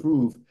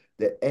improve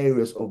the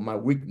areas of my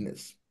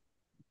weakness?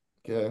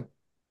 Okay.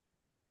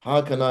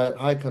 How can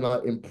I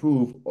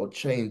improve or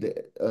change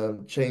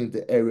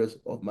the areas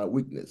of my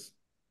weakness?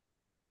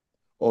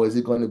 Or is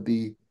it going to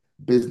be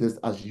business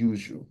as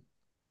usual?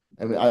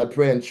 I mean, I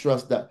pray and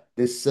trust that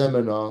this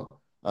seminar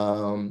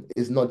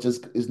is not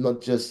just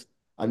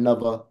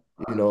another,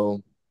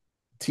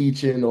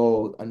 teaching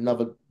or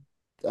another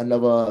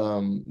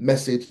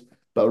message,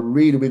 but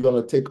really we're going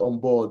to take on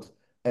board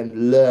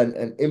and learn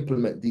and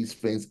implement these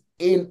things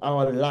in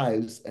our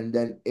lives and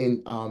then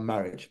in our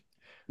marriage.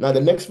 Now,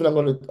 the next thing I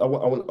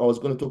was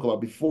going to talk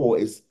about before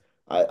is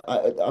I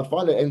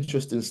found an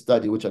interesting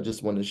study which I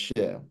just want to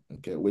share.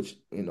 Okay, which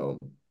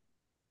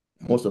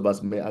most of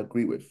us may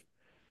agree with.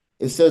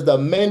 It says that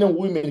men and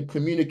women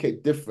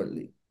communicate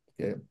differently.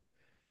 Okay,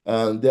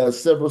 and there are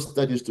several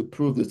studies to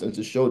prove this and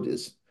to show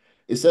this.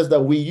 It says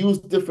that we use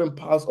different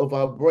parts of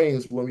our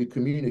brains when we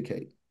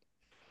communicate.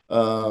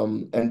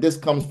 And this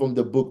comes from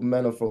the book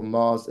Men Are From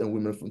Mars and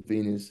Women From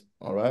Venus.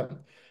 All right.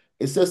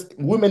 It says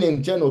women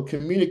in general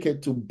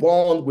communicate to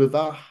bond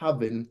without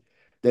having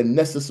the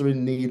necessary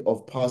need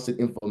of passing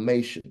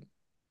information,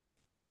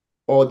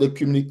 or the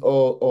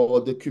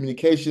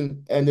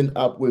communication ending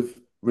up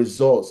with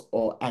results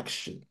or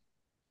action.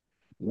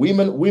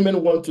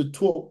 Women want to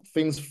talk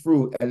things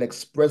through and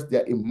express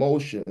their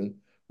emotion,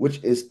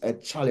 which is a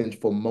challenge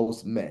for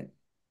most men.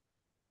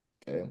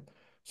 Okay.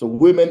 So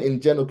women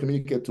in general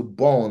communicate to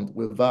bond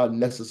without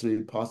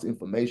necessarily passing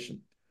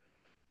information.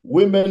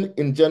 Women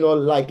in general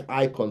like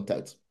eye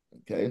contact,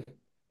 okay,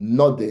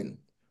 nodding,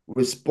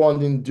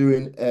 responding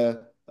during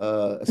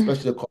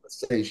especially a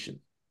conversation.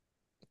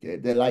 Okay,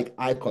 they like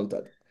eye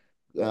contact.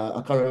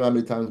 I can't remember how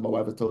many times my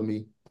wife has told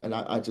me, and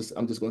I'm just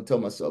going to tell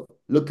myself,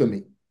 look at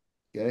me,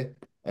 okay,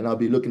 and I'll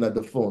be looking at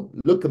the phone.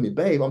 Look at me,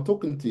 babe, I'm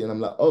talking to you, and I'm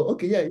like, oh,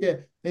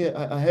 okay, yeah,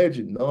 I heard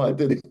you. No, I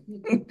didn't.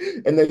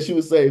 And then she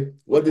would say,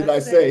 what did I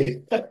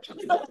say?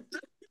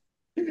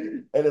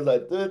 And it's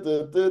like, duh,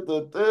 duh, duh,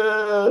 duh,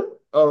 duh.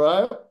 All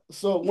right.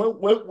 So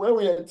when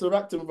we're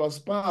interacting with our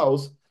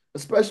spouse,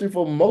 especially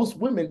for most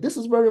women, this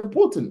is very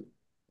important.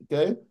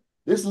 Okay.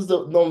 This is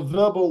the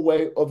nonverbal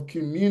way of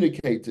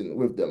communicating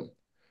with them,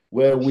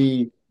 where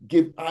we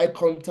give eye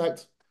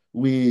contact,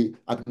 we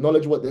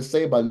acknowledge what they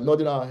say by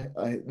nodding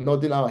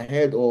our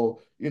head, or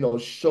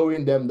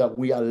showing them that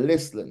we are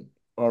listening.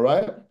 All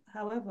right.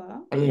 However,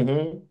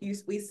 Mm-hmm.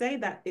 we say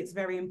that it's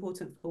very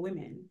important for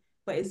women,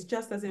 but it's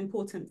just as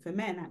important for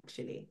men,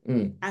 actually.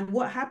 Mm. And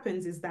what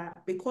happens is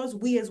that because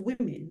we as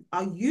women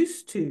are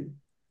used to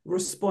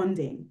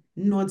responding,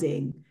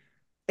 nodding,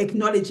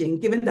 acknowledging,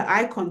 giving the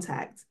eye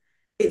contact,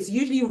 it's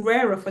usually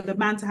rarer for the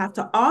man to have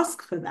to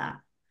ask for that.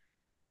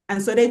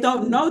 And so they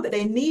don't know that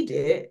they need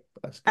it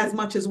as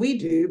much as we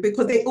do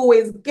because they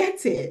always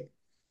get it.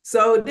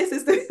 So this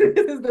is this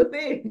is the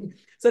thing.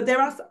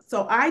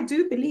 So I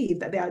do believe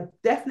that there are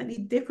definitely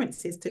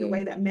differences to the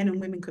way that men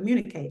and women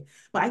communicate,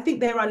 but I think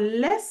there are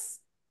less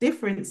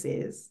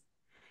differences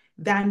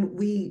than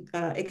we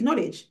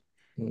acknowledge.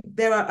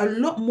 There are a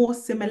lot more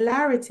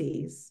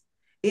similarities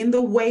in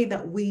the way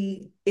that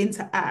we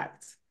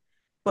interact,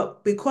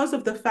 but because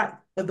of the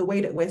fact of the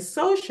way that we're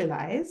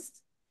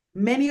socialized,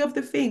 many of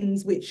the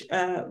things which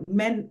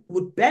men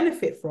would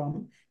benefit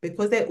from,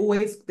 because they're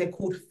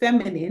called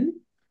feminine,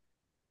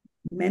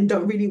 men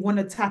don't really want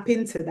to tap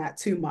into that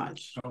too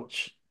much.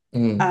 Ouch.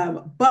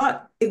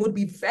 But it would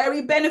be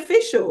very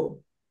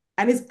beneficial.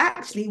 And it's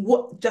actually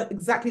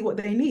exactly what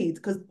they need.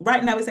 Because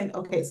right now we're saying,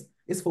 okay,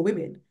 it's for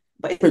women.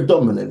 But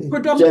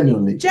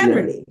Predominantly,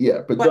 generally.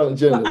 yeah, But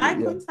generally, eye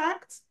yeah,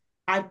 contact,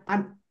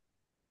 I'm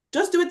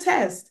just do a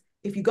test.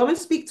 If you go and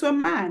speak to a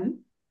man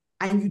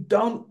and you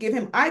don't give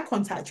him eye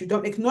contact, you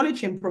don't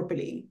acknowledge him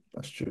properly,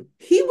 that's true.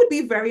 he would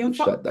be very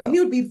Shut down. he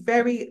would be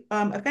very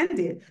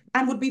offended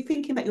and would be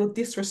thinking that you're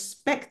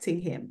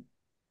disrespecting him.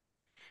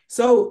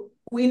 So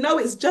we know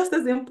it's just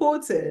as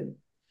important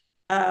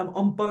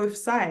on both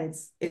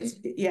sides. It's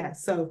yeah.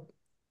 So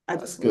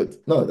that's good.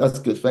 No, that's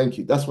good. Thank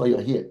you. That's why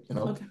you're here.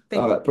 Okay,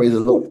 All right. Praise the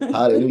Lord.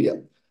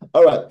 Hallelujah.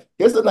 All right.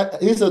 Here's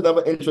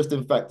another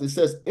interesting fact. It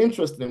says,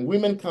 interesting,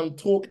 women can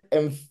talk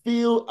and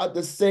feel at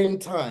the same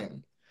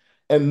time.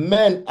 And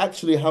men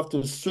actually have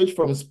to switch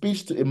from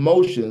speech to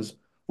emotions,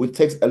 which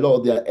takes a lot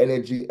of their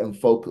energy and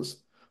focus.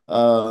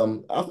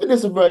 I think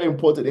this is very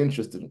important,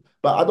 interesting,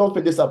 but I don't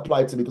think this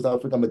applies to me because I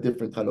think I'm a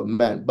different kind of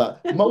man.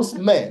 But most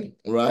men,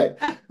 right?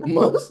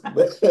 Most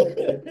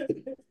men,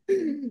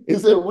 he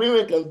said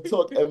women can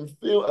talk and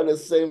feel at the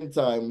same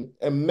time,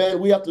 and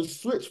men, we have to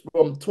switching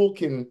from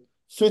talking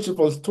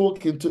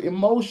to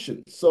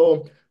emotion.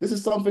 So this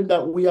is something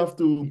that we have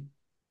to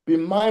be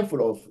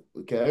mindful of,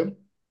 okay?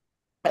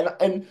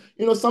 And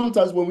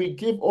sometimes when we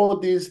give all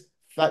these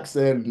facts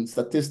and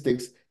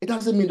statistics, it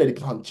doesn't mean that it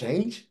can't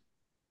change.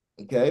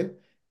 Okay.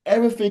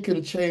 Everything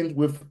can change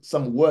with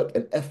some work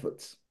and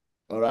efforts.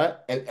 All right.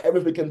 And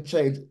everything can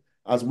change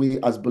as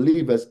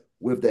believers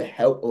with the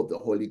help of the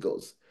Holy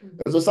Ghost.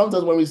 And so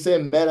sometimes when we say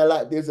men are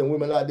like this and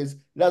women like this,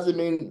 it doesn't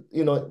mean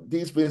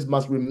these things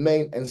must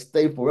remain and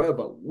stay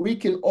forever. We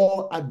can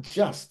all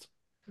adjust.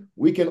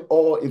 We can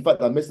all, in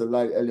fact, I missed a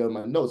line earlier in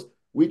my notes.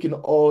 We can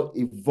all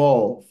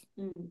evolve,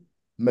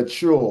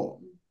 mature,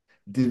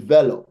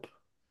 develop,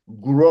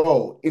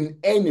 grow in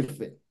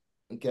anything.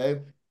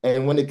 Okay.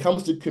 And when it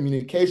comes to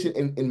communication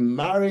in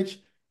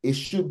marriage, it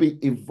should be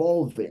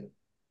evolving.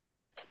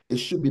 It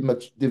should be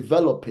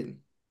developing.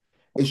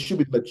 It should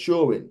be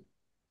maturing.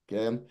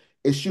 Okay.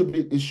 It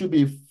should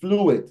be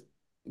fluid,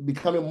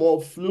 becoming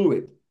more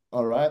fluid.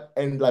 All right.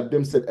 And like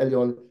Bim said earlier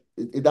on,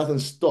 it doesn't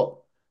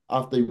stop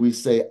after we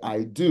say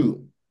I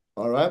do.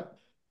 All right.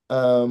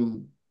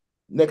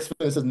 Next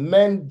thing, it says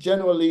men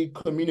generally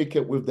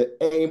communicate with the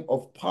aim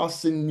of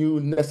passing new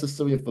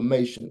necessary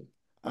information,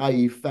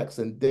 i.e., facts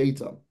and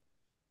data,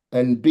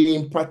 and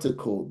being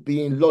practical,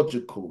 being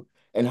logical,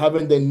 and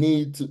having the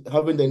need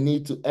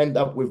to end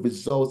up with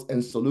results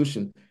and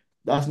solution.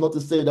 That's not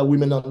to say that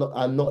women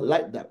are not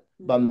like that,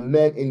 but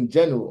men in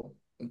general.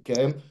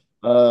 Okay.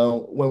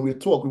 When we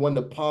talk, we want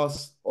to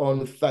pass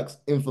on facts,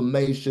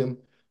 information.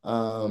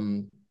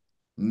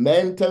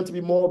 Men tend to be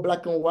more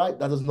black and white.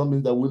 That does not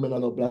mean that women are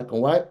not black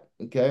and white.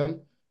 Okay.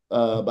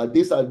 But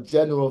these are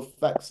general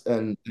facts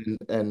and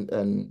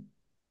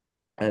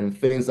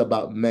things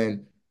about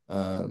men,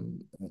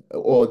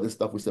 all the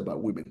stuff we say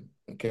about women.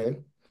 Okay.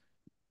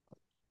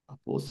 I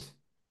pause.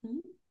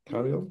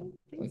 Carry on.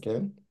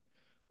 Okay.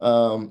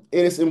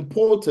 It is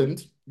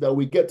important that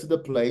we get to the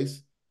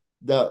place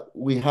that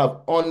we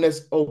have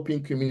honest,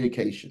 open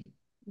communication.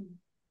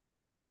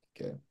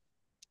 Okay.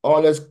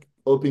 Honest,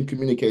 open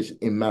communication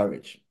in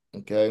marriage.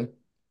 Okay.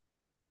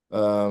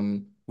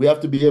 We have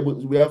to be able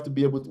to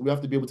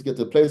get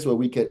to a place where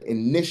we can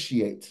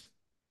initiate.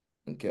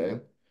 Okay.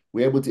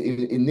 We're able to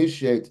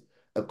initiate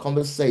a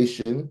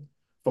conversation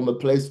from a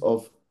place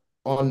of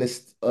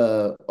honest,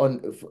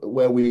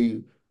 where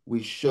we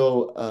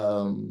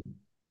show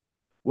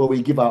where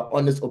we give our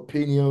honest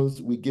opinions,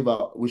 we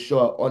show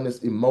our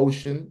honest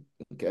emotion.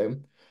 Okay.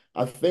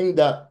 I think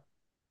that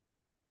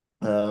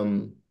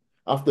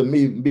after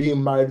me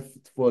being married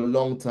for a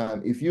long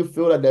time, if you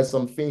feel that there's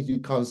some things you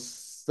can't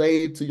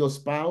say to your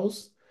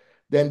spouse,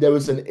 then there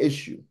is an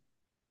issue.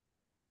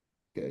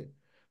 Okay.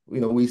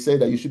 We say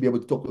that you should be able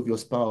to talk with your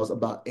spouse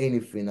about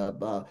anything,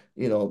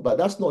 but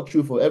that's not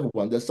true for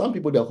everyone. There's some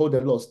people that hold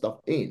a lot of stuff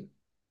in.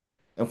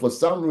 And for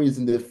some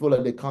reason, they feel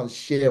like they can't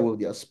share with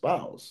their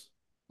spouse.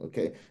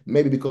 Okay.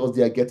 Maybe because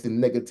they are getting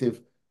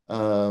negative,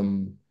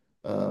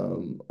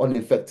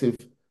 ineffective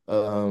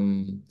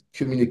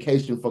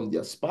communication from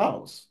their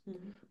spouse.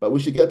 But we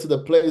should get to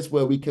the place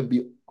where we can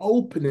be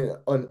open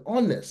and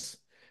honest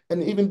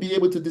and even be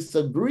able to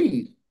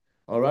disagree,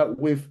 all right,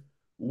 with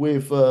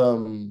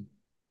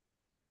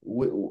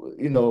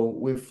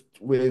with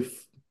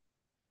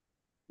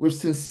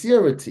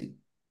sincerity,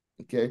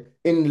 okay,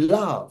 in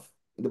love.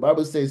 The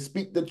Bible says,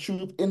 speak the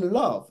truth in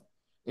love.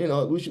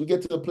 We should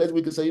get to a place where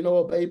we can say, you know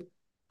what, babe,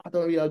 I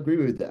don't really agree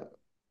with that.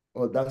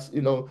 Or that's, I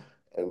don't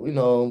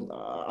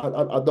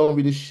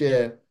really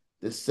share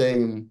the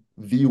same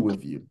view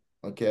with you.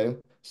 Okay.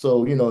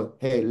 So,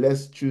 hey,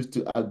 let's choose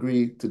to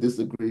agree to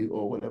disagree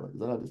or whatever. Is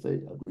that how to say?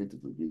 Agree to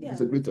disagree. Yeah.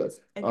 Disagree to us.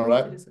 All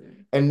right.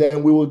 And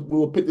then we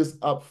will pick this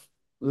up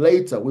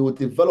later. We will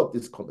develop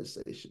this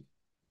conversation.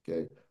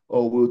 Okay.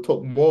 Or we'll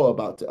talk more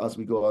about it as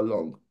we go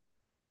along.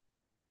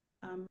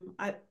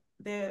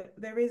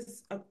 There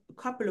is a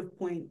couple of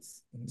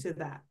points to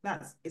that.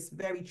 It's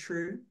very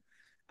true.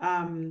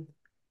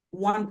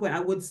 One point I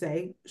would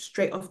say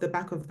straight off the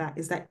back of that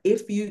is that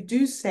if you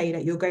do say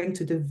that you're going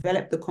to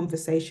develop the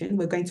conversation,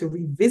 we're going to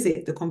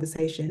revisit the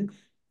conversation,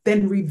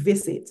 then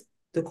revisit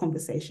the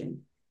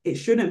conversation. It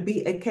shouldn't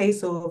be a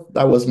case of...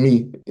 That was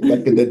me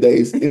back in the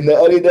days, in the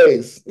early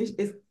days.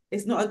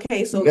 It's not a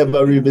case of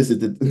never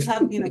revisited.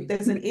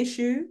 There's an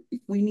issue.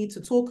 We need to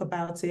talk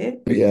about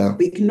it. Yeah.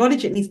 We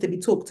acknowledge it needs to be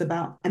talked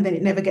about, and then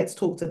it never gets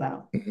talked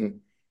about.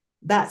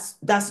 That's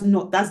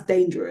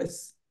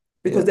dangerous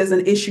because there's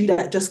an issue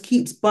that just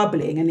keeps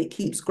bubbling and it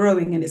keeps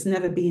growing and it's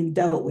never being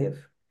dealt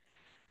with.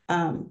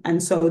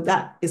 And so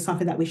that is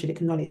something that we should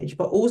acknowledge.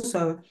 But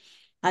also,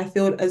 I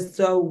feel as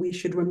though we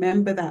should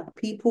remember that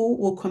people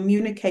will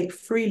communicate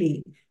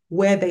freely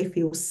where they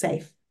feel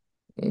safe.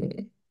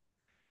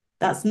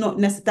 That's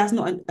not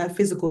a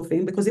physical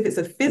thing, because if it's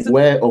a physical...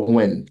 Where or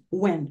when?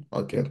 When.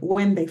 Okay.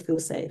 When they feel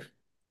safe.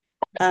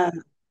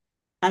 And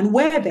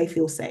where they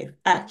feel safe,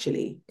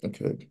 actually.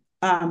 Okay.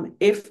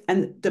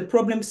 And the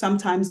problem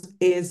sometimes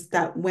is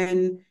that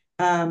when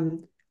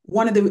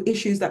one of the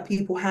issues that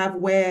people have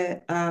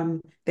where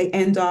they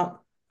end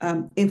up,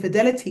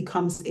 infidelity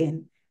comes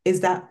in,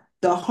 is that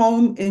the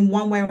home in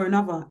one way or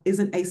another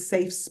isn't a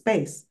safe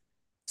space.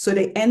 So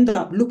they end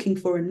up looking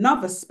for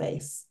another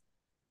space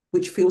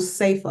which feels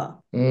safer.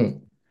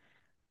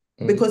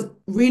 Because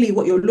really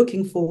what you're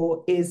looking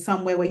for is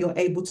somewhere where you're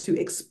able to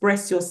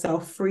express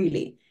yourself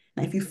freely.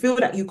 Now, if you feel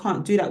that you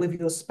can't do that with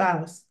your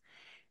spouse,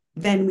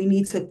 then we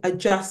need to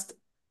adjust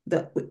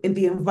in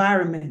the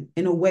environment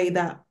in a way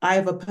that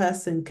either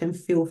person can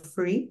feel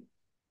free.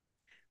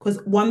 Because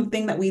one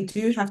thing that we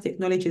do have to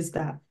acknowledge is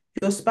that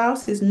your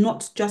spouse is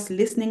not just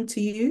listening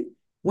to you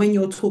when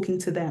you're talking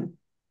to them.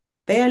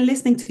 They are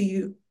listening to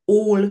you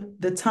all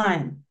the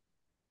time.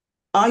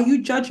 Are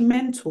you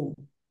judgmental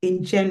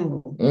in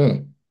general?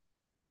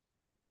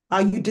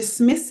 Are you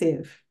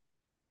dismissive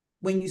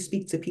when you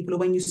speak to people or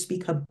when you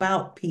speak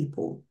about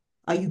people?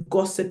 Are you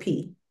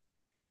gossipy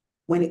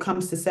when it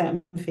comes to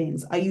certain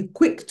things? Are you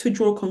quick to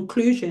draw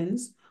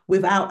conclusions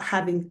without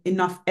having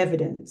enough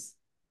evidence?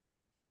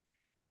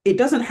 It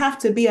doesn't have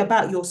to be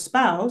about your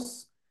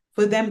spouse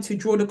for them to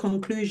draw the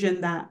conclusion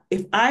that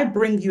if I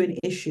bring you an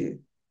issue,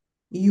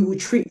 you will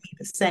treat me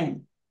the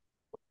same.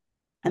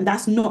 And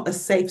that's not a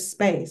safe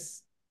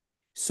space.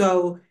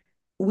 So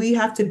we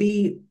have to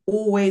be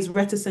always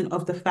reticent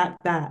of the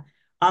fact that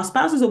our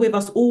spouses are with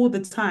us all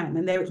the time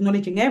and they're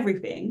acknowledging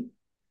everything.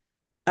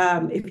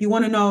 If you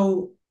want to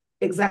know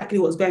exactly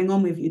what's going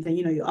on with you, then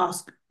you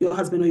ask your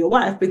husband or your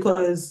wife,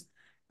 because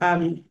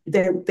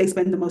they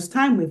spend the most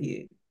time with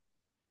you.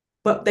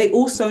 But they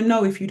also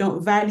know if you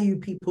don't value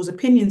people's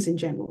opinions in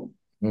general.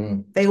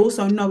 They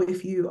also know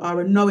if you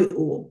are a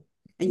know-it-all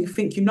and you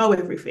think you know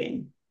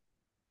everything.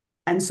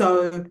 And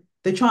so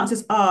the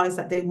chances are is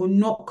that they will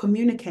not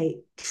communicate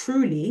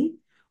truly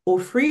or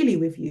freely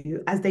with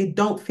you, as they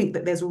don't think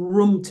that there's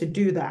room to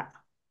do that.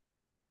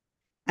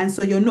 And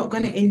so you're not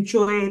going to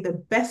enjoy the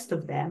best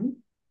of them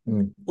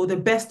or the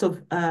best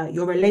of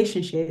your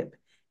relationship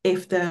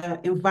if the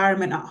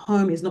environment at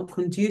home is not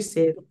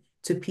conducive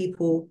to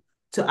people,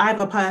 to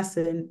either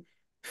person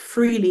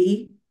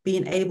freely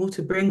being able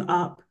to bring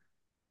up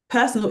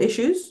personal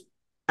issues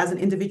as an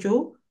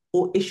individual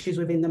or issues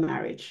within the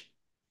marriage.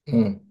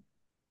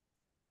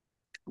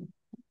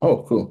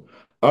 Oh, cool.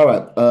 All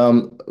right.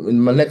 In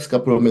my next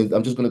couple of minutes,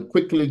 I'm just going to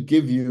quickly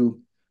give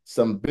you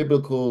some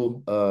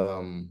biblical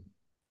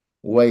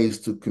ways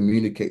to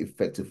communicate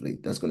effectively.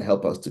 That's going to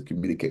help us to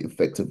communicate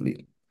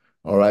effectively.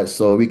 All right.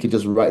 So we can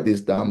just write this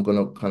down. I'm going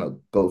to kind of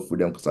go through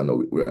them because I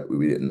know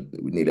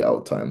we need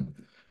our time.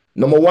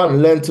 Number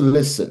one, learn to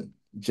listen.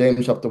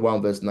 James chapter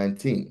 1, verse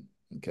 19.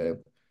 Okay.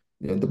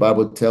 The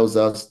Bible tells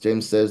us,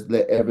 James says,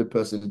 let every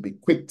person be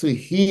quick to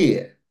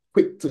hear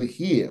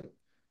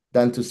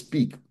than to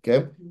speak.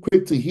 Okay.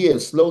 Quick to hear,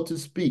 slow to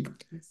speak,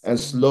 and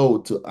slow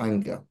to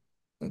anger.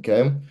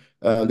 Okay.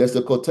 There's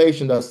a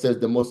quotation that says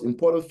the most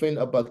important thing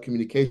about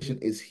communication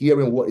is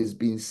hearing what is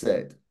being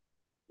said.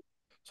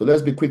 So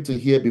let's be quick to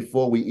hear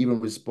before we even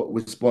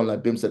respond,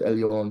 like Bim said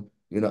earlier on,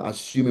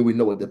 assuming we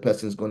know what the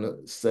person is going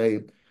to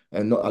say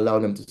and not allow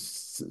them to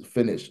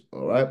finish.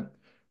 All right.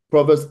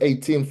 Proverbs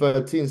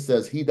 18:13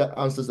 says, he that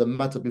answers a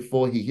matter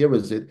before he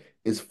hears it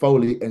is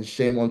folly and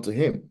shame unto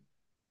him.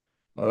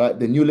 All right.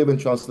 The New Living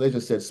Translation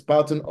says,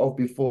 spouting off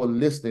before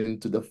listening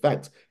to the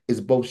fact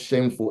is both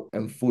shameful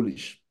and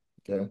foolish.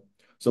 Okay.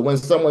 So when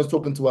someone's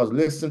talking to us,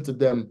 listen to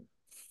them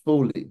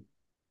fully.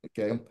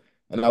 Okay.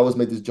 And I always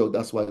make this joke.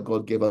 That's why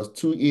God gave us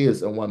 2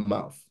 ears and 1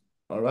 mouth.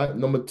 All right.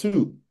 Number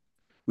 2,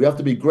 we have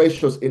to be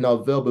gracious in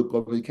our verbal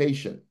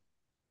communication.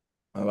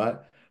 All right.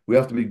 We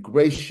have to be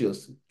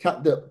gracious.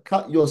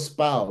 Cut your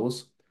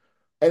spouse.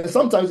 And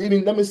sometimes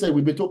even, let me say,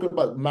 we've been talking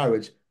about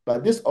marriage,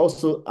 but this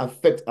also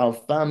affects our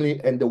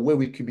family and the way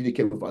we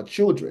communicate with our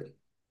children.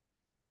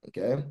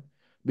 Okay.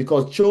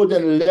 Because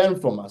children learn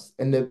from us,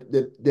 and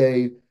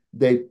they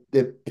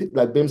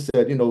like Bim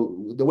said,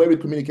 the way we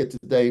communicate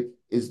today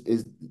is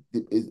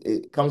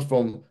it comes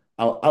from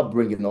our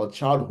upbringing, our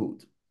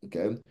childhood.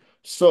 Okay.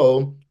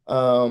 So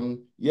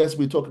yes,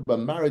 we talk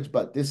about marriage,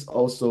 but this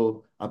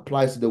also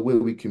applies to the way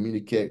we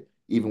communicate,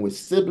 even with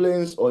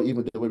siblings, or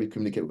even the way we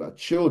communicate with our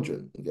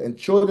children. Okay? And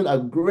children are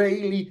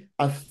greatly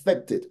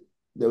affected.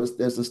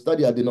 There's a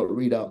study I did not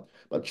read out,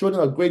 but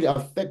children are greatly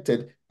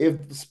affected if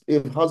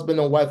husband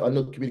and wife are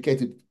not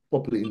communicated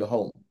properly in the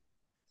home.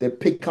 They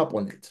pick up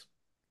on it.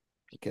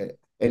 Okay.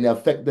 And it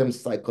affect them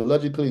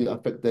psychologically,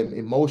 affect them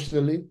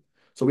emotionally.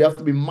 So we have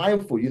to be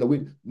mindful.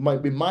 We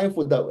might be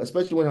mindful that,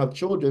 especially when you have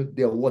children,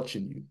 they're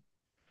watching you.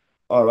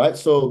 All right.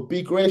 So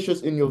be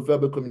gracious in your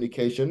verbal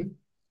communication.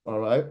 All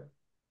right.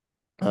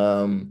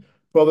 Um,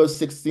 Proverbs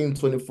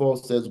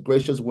 16:24 says,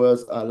 gracious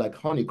words are like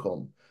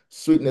honeycomb,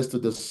 sweetness to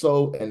the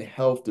soul and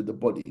health to the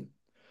body.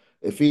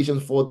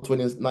 Ephesians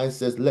 4:29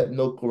 says, let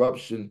no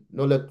corruption,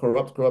 no let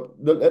corrupt,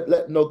 no,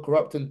 let no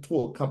corrupting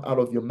talk come out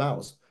of your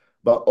mouths,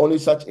 but only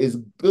such is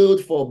good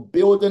for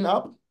building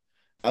up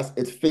as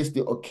it fits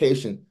the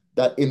occasion,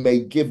 that it may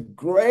give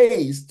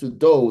grace to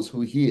those who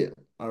hear.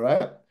 All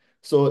right.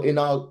 So in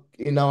our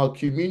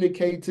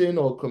communicating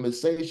or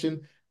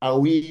conversation, are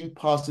we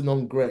passing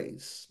on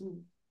grace?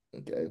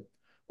 Okay.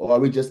 Or are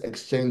we just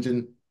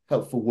exchanging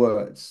helpful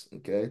words?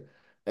 Okay.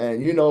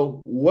 And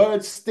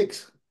words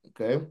sticks.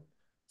 Okay.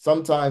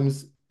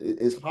 Sometimes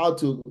it's hard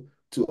to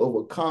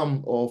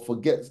overcome or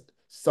forget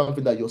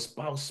something that your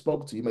spouse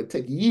spoke to you. It might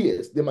take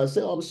years. They might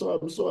say, oh, I'm sorry,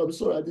 I'm sorry, I'm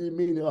sorry, I didn't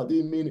mean it, I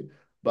didn't mean it.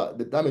 But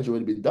the damage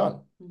already been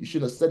done. You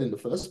shouldn't have said it in the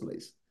first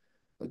place.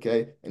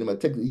 Okay. And it might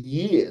take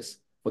years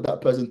for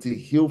that person to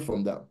heal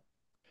from that.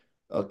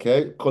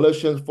 Okay.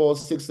 Colossians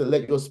 4:6 says,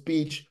 let your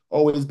speech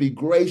always be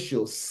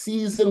gracious,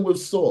 seasoned with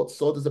salt.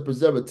 Salt is a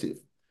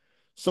preservative,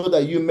 so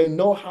that you may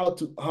know how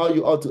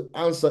you ought to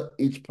answer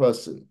each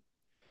person.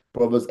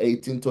 Proverbs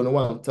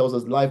 18:21 tells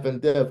us life and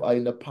death are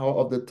in the power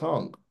of the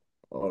tongue.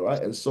 All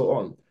right, and so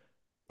on.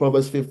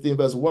 Proverbs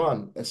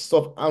 15:1, a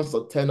soft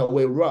answer turns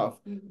away wrath,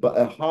 but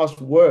a harsh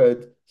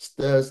word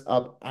stirs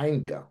up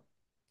anger.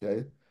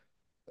 Okay,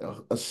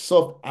 a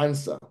soft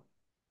answer.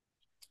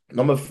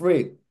 Number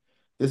 3,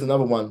 this is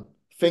another one.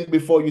 Think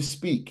before you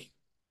speak.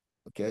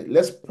 Okay,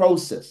 let's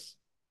process.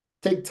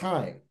 Take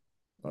time.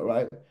 All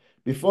right.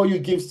 Before you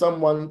give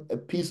someone a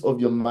piece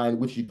of your mind,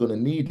 which you're going to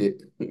need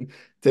it,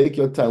 take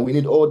your time. We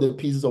need all the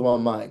pieces of our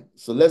mind.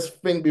 So let's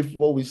think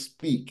before we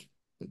speak.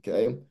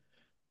 Okay.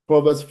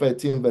 Proverbs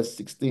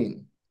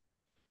 13:16.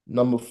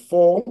 Number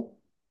 4,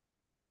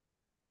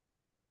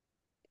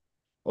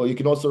 or you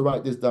can also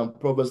write this down,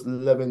 Proverbs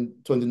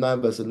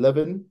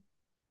 11:29:11.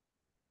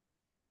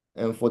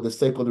 And for the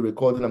sake of the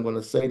recording, I'm going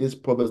to say this,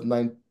 Proverbs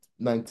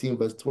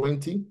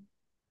 19:20.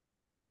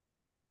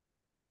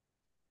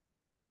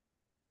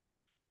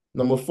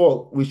 Number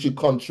 4, we should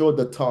control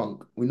the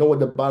tongue. We know what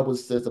the Bible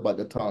says about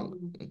the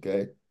tongue.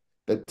 Okay,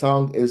 the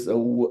tongue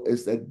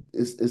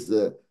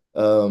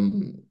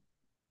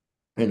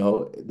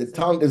the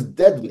tongue is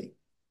deadly.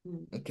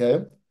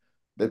 Okay,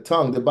 the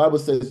tongue. The Bible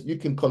says you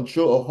can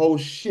control a whole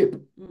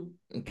ship.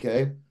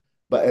 Okay,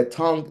 but the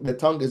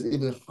tongue is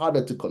even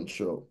harder to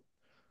control.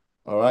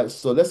 All right,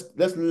 so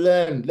let's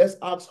learn. Let's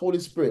ask Holy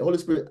Spirit. Holy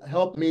Spirit,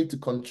 help me to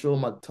control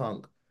my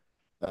tongue.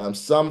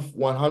 Psalm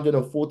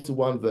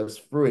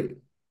 141:3.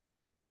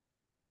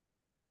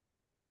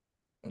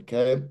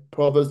 Okay,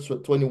 Proverbs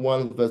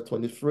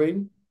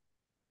 21:23,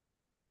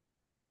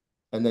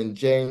 and then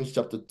James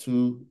chapter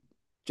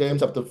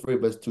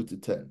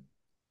 3:2-10.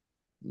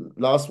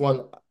 Last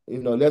one,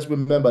 let's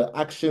remember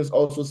actions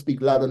also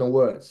speak louder than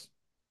words.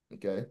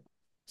 Okay,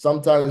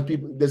 sometimes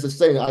there's a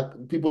saying,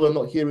 people are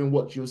not hearing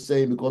what you're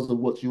saying because of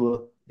what you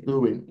are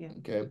doing. Yeah.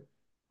 Okay,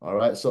 all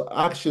right. So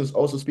actions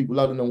also speak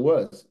louder than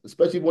words,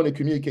 especially when you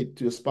communicate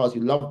to your spouse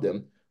you love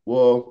them.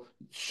 Well,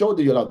 show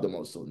that you love them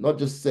also, not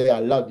just say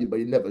I love you, but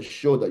you never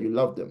show that you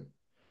love them.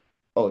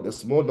 Oh,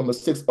 there's more. Number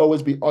six,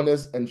 always be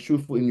honest and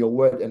truthful in your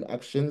word and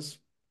actions.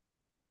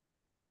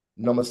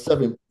 Number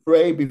seven,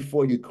 pray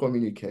before you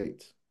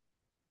communicate,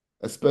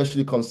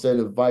 especially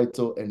concerning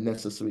vital and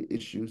necessary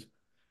issues.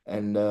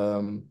 And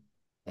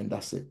and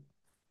that's it.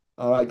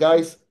 All right,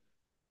 guys.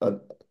 Uh,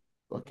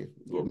 okay,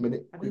 Yeah. got a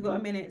minute. Have we got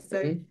a minute?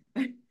 So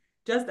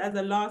just as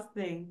a last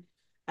thing,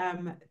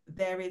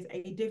 there is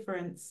a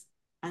difference,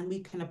 and we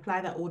can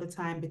apply that all the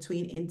time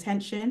between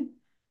intention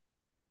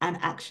and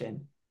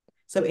action.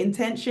 So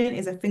intention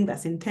is a thing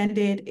that's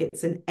intended,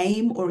 it's an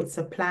aim or it's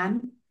a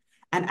plan.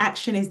 And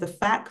action is the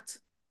fact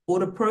or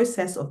the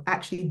process of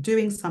actually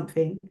doing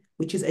something,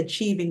 which is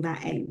achieving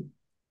that aim.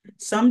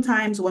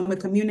 Sometimes when we're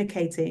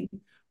communicating,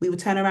 we will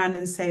turn around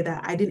and say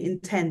that I didn't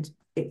intend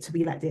it to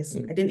be like this.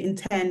 I didn't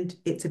intend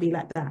it to be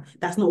like that.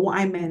 That's not what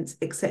I meant,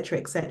 etc.,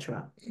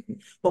 etc.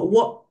 But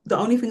what the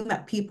only thing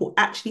that people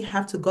actually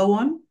have to go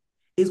on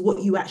is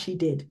what you actually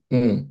did.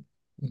 And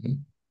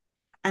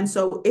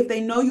so if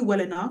they know you well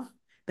enough,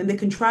 then they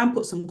can try and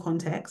put some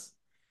context.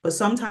 But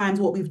sometimes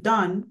what we've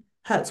done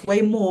hurts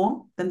way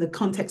more than the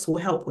context will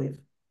help with.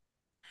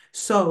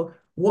 So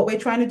what we're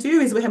trying to do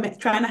is we're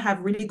trying to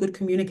have really good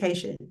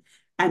communication.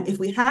 And if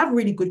we have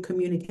really good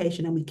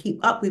communication and we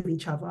keep up with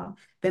each other,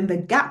 then the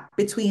gap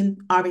between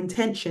our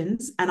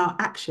intentions and our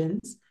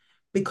actions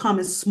become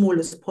as small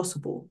as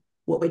possible.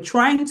 What we're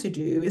trying to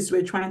do is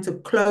we're trying to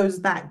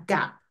close that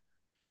gap.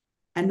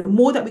 And the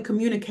more that we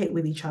communicate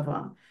with each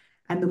other,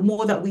 and the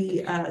more that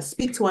we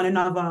speak to one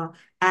another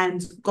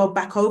and go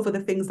back over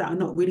the things that are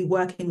not really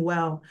working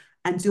well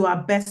and do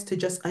our best to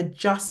just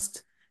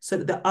adjust so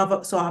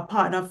that so our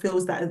partner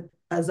feels that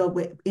as though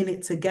we're in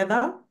it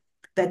together,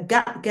 the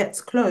gap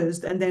gets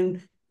closed. And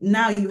then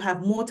now you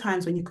have more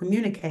times when you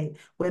communicate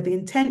where the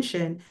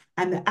intention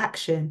and the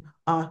action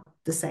are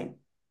the same.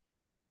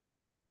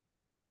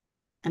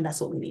 And that's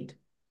what we need.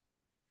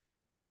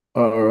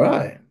 All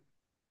right.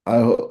 I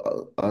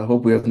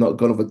hope we have not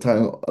gone over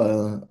time,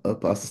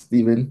 Pastor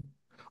Stephen.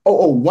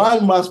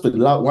 One last thing,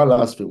 one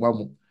last thing, one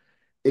more.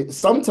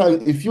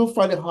 Sometimes if you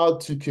find it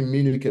hard to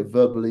communicate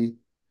verbally,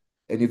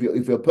 and if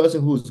you're a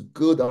person who's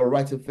good at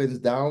writing things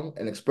down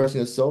and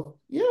expressing yourself,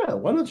 yeah,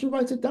 why don't you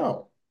write it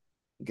down?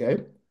 Okay.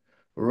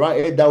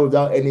 Write it down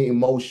without any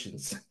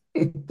emotions.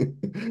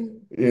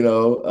 And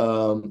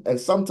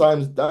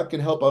sometimes that can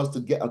help us to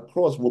get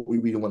across what we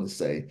really want to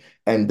say.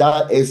 And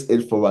that is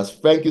it for us.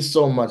 Thank you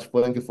so much.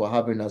 Thank you for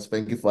having us.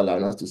 Thank you for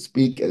allowing us to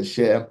speak and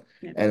share.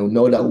 Yeah. And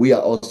know that we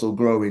are also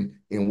growing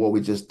in what we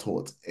just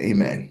taught.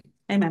 Amen.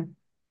 Amen.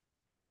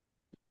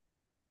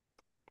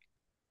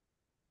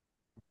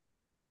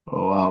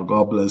 Oh, wow.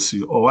 God bless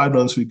you. Oh, why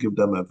don't we give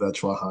them a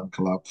virtual hand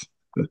clap?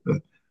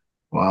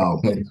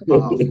 Wow.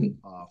 Powerful,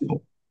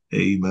 powerful.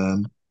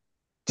 Amen.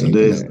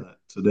 Amen.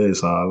 Today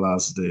is our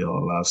last day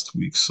or last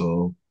week,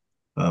 so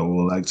we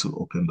would like to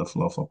open the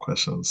floor for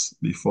questions.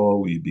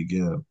 Before we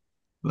begin,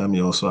 let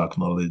me also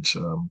acknowledge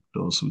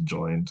those who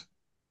joined.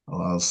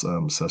 Our last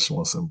session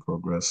was in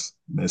progress.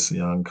 Miss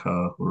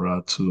Yanka,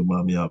 Ratu,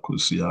 Mami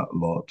Akusia,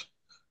 Lord.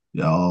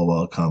 You're all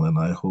welcome, and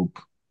I hope,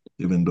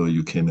 even though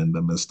you came in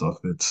the midst of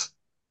it,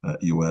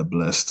 you were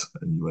blessed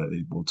and you were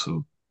able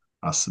to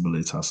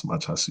assimilate as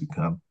much as you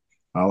can.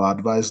 I'll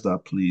advise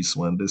that please,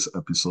 when this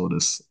episode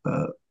is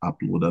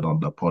uploaded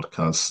on the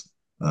podcast,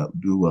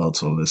 do well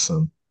to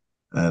listen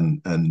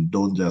and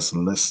don't just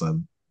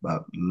listen,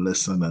 but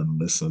listen and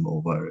listen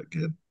over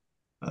again.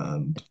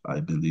 And I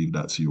believe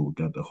that you will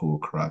get the whole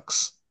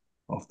cracks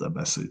of the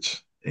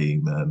message.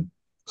 Amen.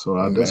 So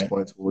at this Amen.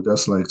 point, we'd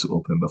just like to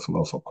open the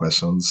floor for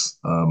questions.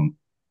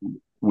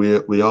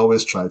 We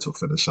always try to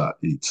finish at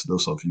 8.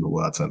 Those of you who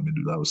attend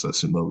Medulla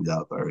Recess, we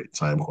are very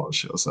time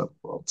conscious and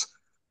prompt.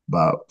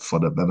 But for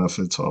the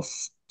benefit of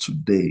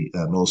today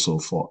and also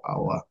for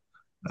our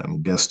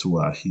guests who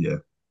are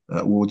here,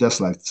 we would just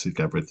like to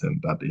take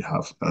everything that they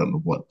have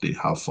and what they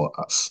have for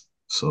us.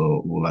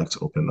 So we'd like to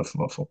open the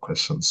floor for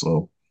questions.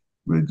 So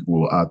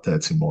we'll add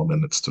 30 more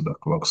minutes to the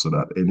clock so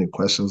that any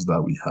questions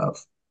that we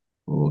have,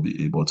 we will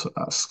be able to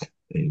ask.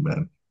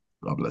 Amen.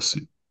 God bless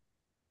you.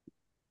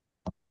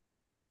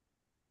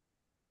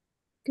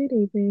 Good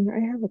evening. I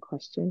have a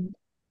question.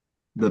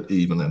 Good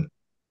evening.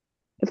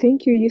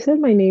 Thank you. You said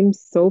my name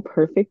so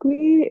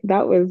perfectly.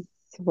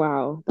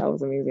 Wow, that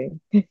was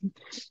amazing.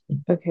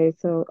 Okay,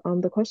 so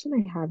the question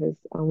I have is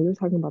we were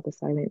talking about the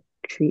silent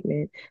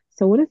treatment.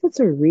 So what if it's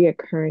a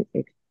reoccurring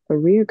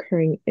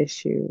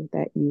issue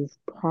that you've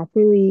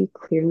properly,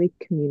 clearly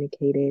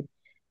communicated,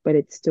 but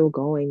it's still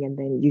going, and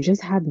then you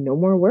just have no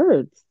more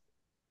words?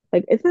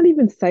 Like it's not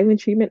even silent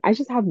treatment. I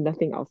just have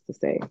nothing else to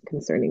say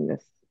concerning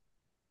this.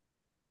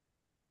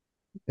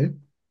 Okay.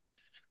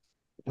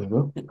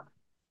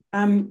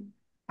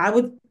 I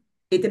would,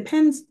 it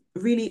depends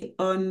really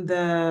on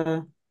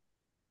the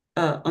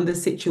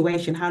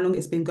situation, how long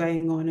it's been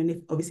going on,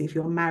 and if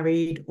you're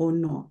married or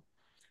not.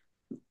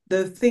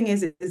 The thing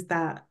is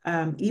that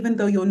even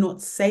though you're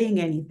not saying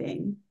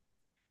anything,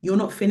 you're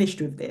not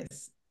finished with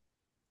this.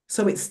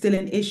 So it's still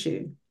an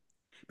issue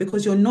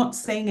because you're not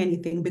saying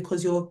anything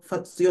because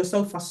you're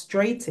so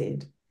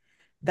frustrated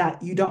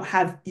that you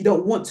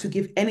don't want to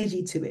give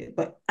energy to it,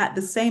 but at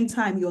the same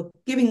time, you're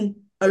giving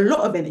a lot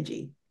of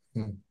energy,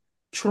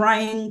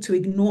 trying to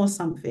ignore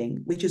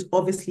something which is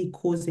obviously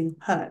causing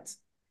hurt.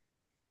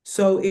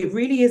 So it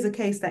really is a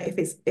case that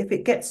if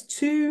it gets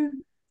too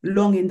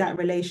long in that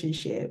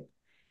relationship,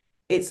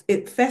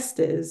 it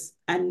festers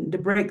and the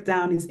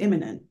breakdown is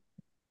imminent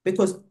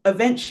because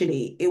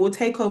eventually it will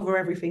take over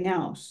everything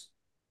else.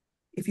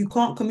 If you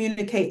can't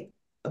communicate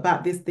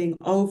about this thing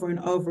over and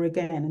over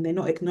again and they're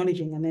not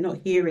acknowledging and they're not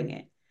hearing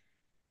it,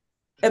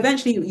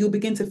 eventually you'll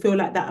begin to feel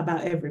like that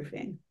about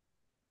everything.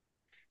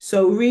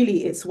 So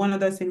really, it's one of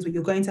those things where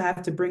you're going to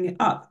have to bring it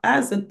up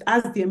as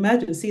the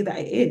emergency that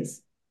it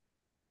is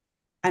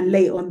and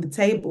lay it on the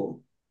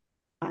table.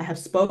 I have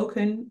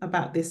spoken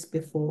about this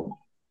before.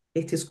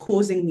 It is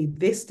causing me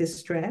this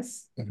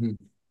distress.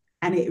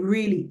 And it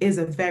really is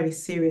a very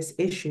serious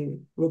issue.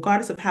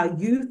 Regardless of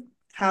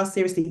how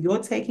seriously you're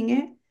taking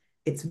it,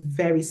 it's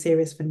very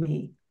serious for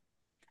me.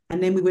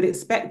 And then we would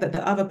expect that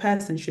the other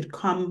person should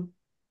come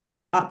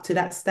up to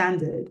that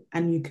standard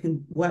and you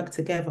can work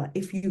together.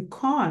 If you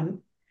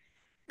can't,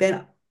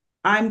 then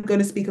I'm going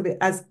to speak of it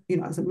as,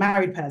 as a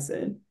married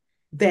person.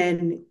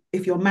 Then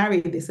if you're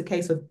married, it's a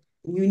case of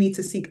you need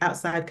to seek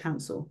outside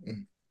counsel.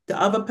 The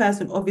other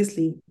person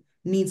obviously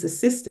needs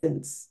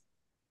assistance.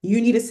 You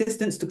need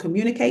assistance to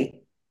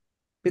communicate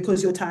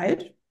because you're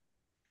tired,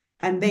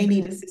 and they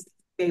need assistance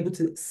to be able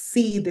to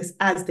see this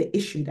as the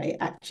issue that it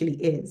actually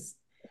is.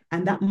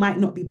 And that might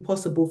not be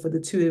possible for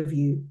the two of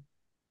you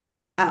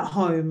at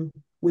home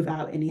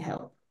without any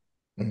help.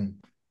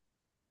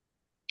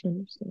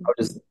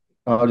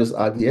 I'll just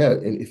add, yeah,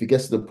 and if it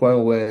gets to the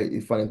point where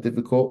you find it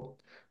difficult,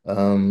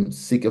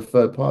 seek a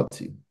third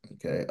party.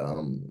 Okay.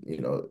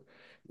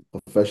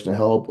 Professional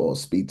help or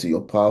speak to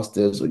your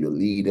pastors or your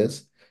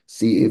leaders.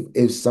 See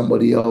if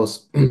somebody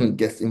else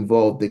gets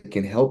involved, they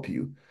can help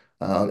you,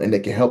 and they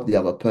can help the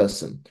other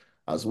person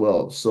as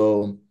well.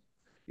 So,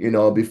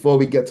 before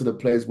we get to the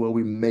place where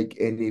we make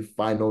any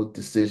final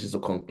decisions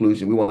or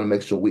conclusion, we want to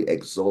make sure we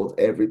exhaust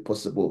every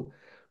possible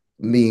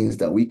means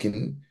that we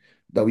can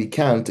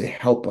to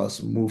help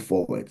us move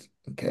forward.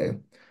 Okay.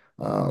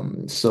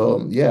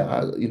 So yeah,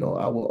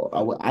 I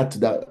will add to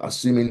that,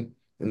 assuming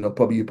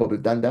probably you've probably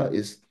done that,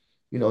 is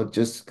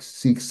just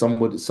seek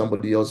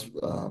somebody else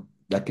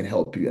that can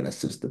help you and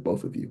assist the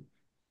both of you.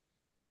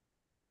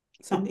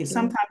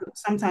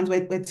 Sometimes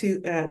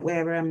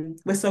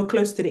we're so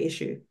close to the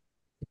issue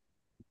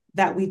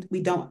that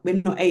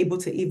we're not able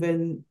to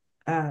even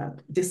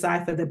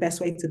decipher the best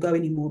way to go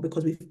anymore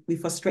because we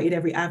frustrated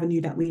every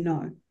avenue that we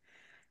know.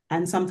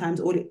 And sometimes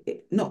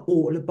not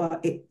all,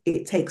 but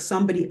it takes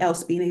somebody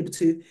else being able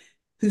to,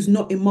 who's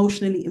not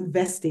emotionally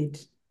invested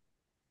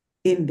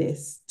in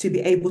this, to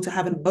be able to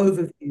have an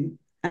overview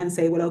and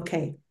say, well,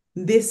 okay,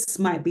 this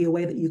might be a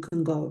way that you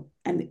can go.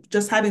 And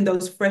just having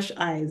those fresh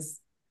eyes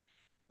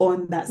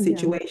on that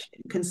situation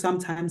can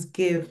sometimes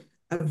give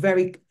a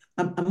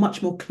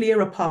much more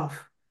clearer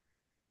path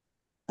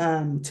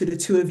to the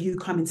two of you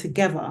coming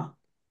together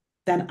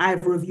than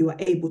either of you are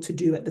able to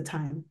do at the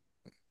time.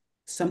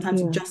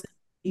 Sometimes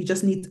you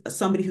just need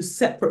somebody who's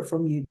separate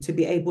from you to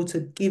be able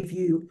to give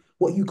you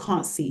what you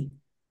can't see.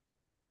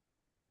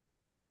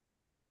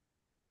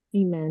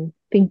 Amen.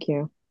 Thank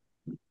you.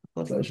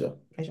 Pleasure.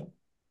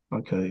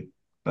 Okay.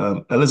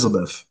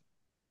 Elizabeth.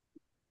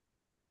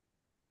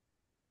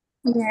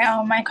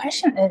 Yeah, my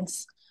question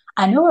is,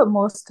 I know what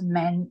most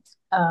men,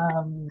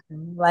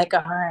 like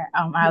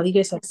our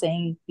leaders are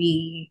saying,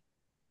 we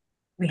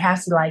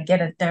have to like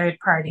get a third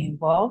party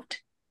involved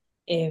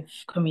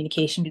if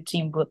communication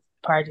between both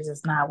parties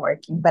is not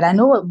working. But I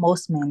know what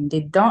most men, they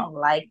don't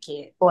like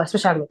it, or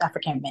especially with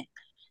African men,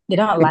 they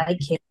don't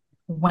like it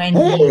when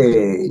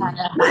Hey,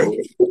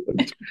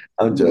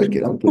 I'm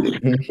joking. I'm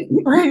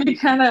kidding. when you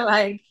kind of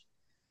like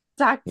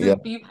talk to Yeah,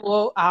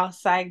 people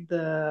outside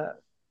the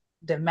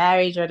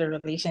marriage or the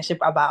relationship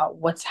about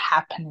what's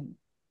happening.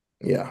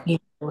 yeah.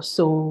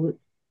 So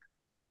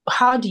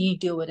how do you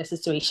deal with a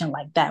situation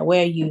like that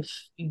where you've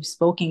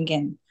spoken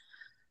and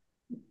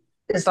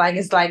it's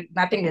like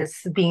nothing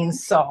is being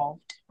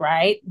solved,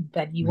 right?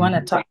 But you want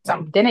to talk to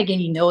some. Then again,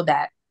 you know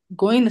that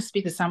going to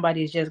speak to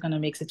somebody is just going to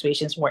make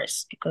situations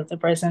worse because the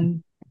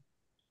person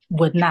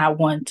would not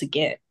want to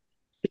get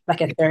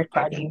like a third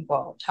party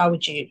involved. How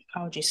would you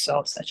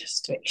solve such a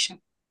situation?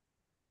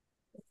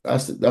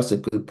 That's a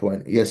good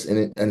point. Yes,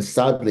 and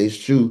sadly, it's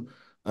true.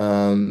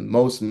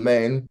 Most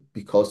men,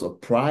 because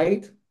of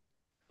pride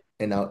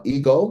and our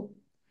ego,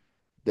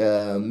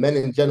 the men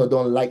in general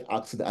don't like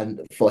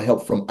asking for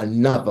help from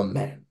another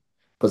man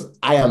because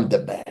I am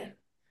the man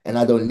and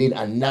I don't need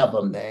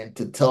another man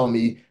to tell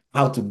me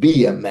how to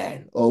be a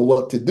man or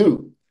what to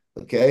do.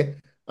 Okay.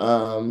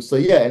 So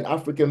yeah, and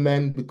African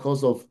men,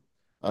 because of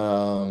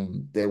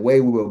the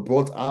way we were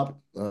brought up,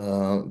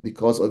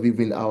 because of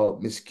even our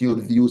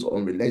miscued views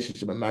on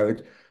relationship and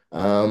marriage,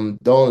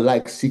 don't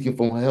like seeking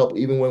for help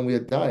even when we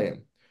are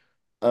dying.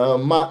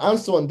 My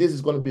answer on this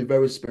is going to be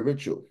very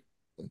spiritual,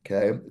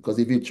 okay? Because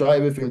if you try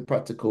everything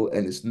practical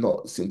and it's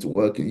not seem to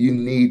work, you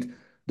need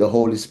the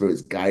Holy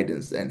Spirit's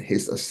guidance and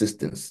his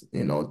assistance,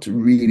 to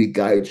really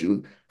guide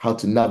you how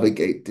to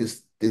navigate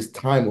this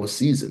time or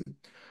season.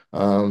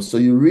 So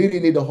you really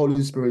need the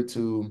Holy Spirit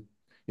to,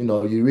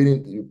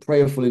 you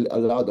prayerfully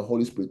allow the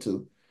Holy Spirit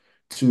to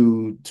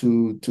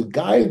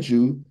guide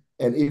you,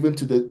 and even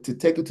to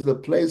take you to the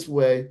place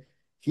where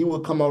he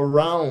will come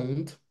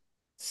around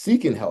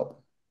seeking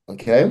help.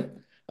 Okay.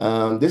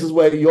 This is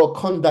where your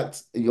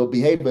conduct, your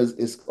behaviors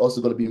is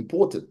also going to be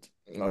important.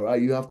 All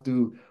right. You have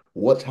to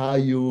watch how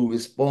you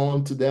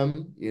respond to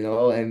them,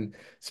 and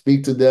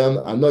speak to them.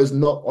 I know it's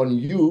not on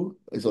you,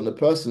 it's on the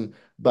person,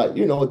 but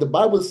the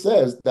Bible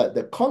says that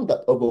the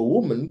conduct of a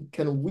woman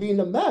can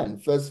win a man.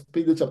 First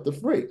Peter chapter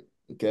 3.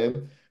 Okay.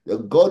 The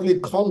godly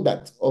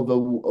conduct of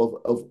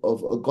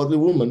a godly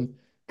woman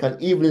can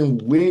even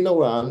win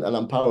around, and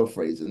I'm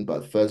paraphrasing,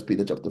 but First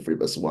Peter chapter 3,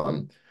 verse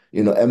 1.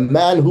 A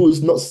man who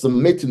is not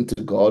submitting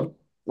to God,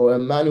 or a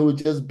man who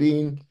is just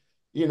being,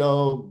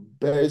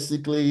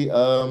 basically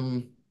a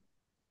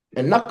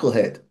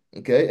knucklehead.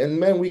 Okay. And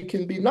men, we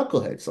can be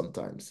knuckleheads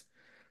sometimes.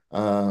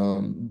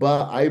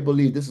 But I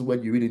believe this is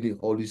when you really need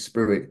Holy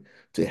Spirit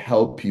to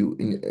help you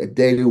in a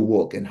daily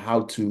walk, and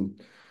how to,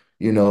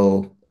 you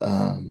know,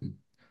 um,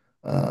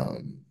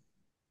 um,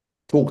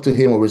 talk to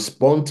him or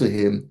respond to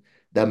him,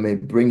 that may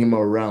bring him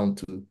around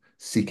to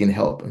seeking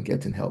help and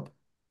getting help.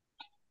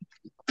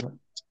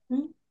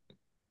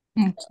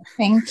 Okay,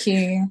 thank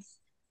you.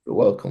 You're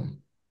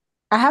welcome.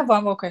 I have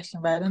one more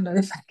question, but I don't know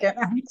if I can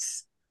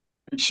answer.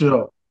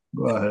 Sure,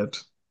 go ahead.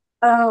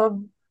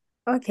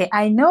 Okay,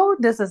 I know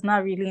this is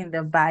not really in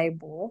the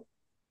Bible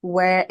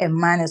where a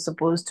man is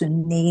supposed to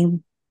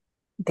name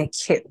the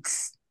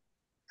kids,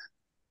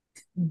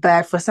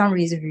 but for some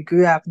reason we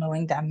grew up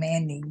knowing that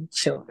men name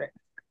children.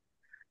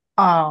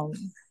 Um,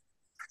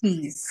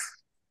 Please,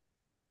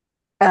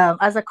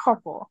 as a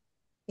couple,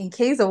 in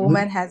case a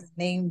woman has a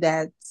name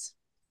that,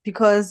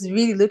 because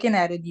really looking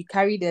at it, you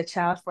carry the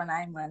child for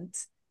 9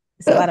 months,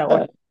 it's a lot of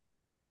work,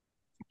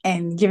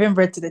 and giving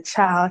birth to the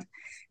child,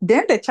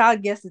 then the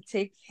child gets to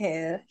take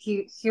him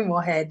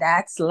or her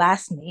dad's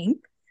last name.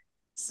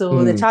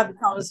 So the child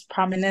becomes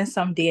prominent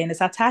someday and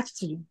is attached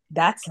to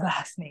dad's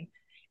last name.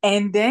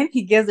 And then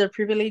he gets the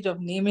privilege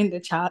of naming the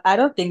child. I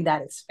don't think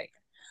that is fair.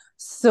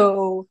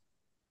 So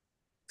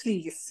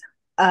please,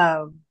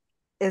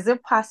 is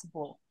it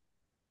possible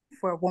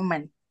for a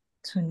woman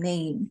to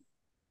name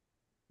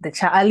the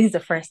child, at least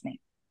the first name?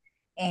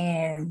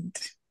 And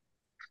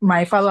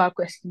my follow-up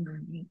question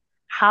would be,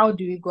 how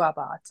do we go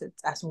about it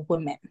as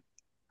women?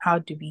 How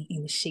do we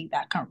initiate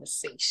that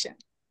conversation,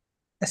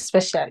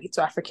 especially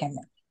to African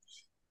men?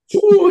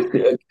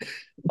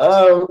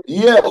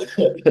 Yeah.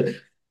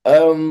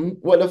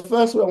 Well, the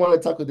first way I want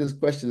to tackle this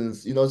question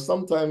is,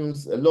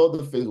 sometimes a lot of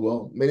the things,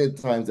 well, many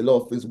times a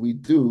lot of things we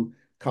do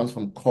comes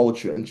from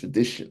culture and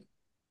tradition.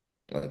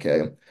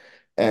 Okay.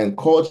 And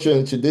culture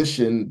and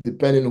tradition,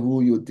 depending on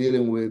who you're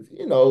dealing with,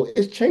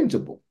 it's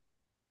changeable.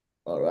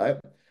 All right.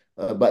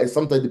 But it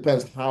sometimes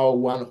depends how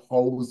one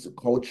holds the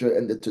culture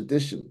and the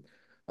tradition.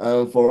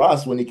 For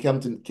us, when it came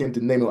to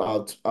naming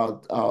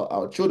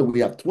our children,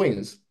 we have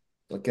twins.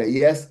 Okay.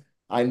 Yes,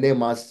 I named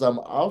my son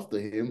after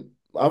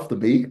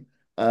me.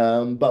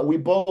 But we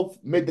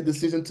both made the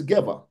decision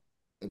together.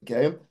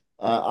 Okay.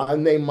 I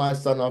named my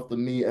son after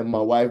me, and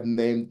my wife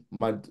named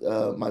my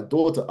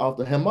daughter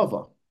after her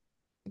mother.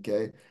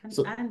 Okay.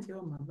 And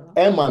your mother.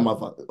 And my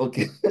mother.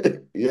 Okay.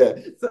 Yeah.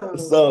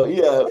 So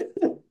yeah.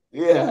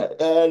 Yeah.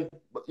 And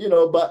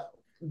but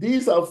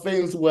these are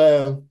things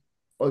where,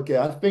 okay,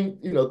 I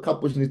think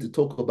couples need to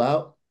talk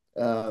about.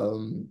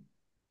 And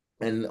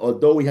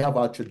although we have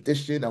our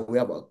tradition and we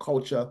have our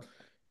culture,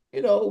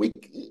 we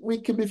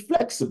can be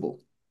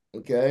flexible.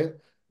 Okay.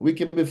 We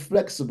can be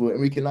flexible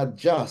and we can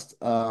adjust.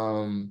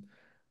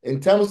 In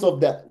terms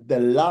of the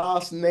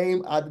last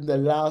name, adding the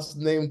last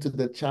name to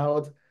the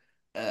child,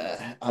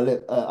 I'll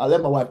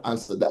let my wife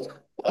answer that.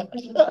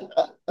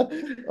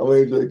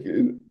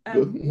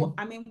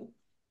 I mean,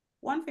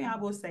 one thing I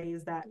will say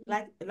is that,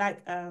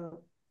 like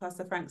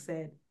Pastor Frank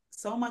said,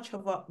 so much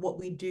of what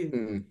we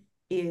do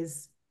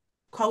is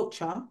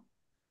culture,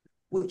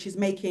 which is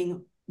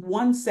making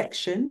one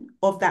section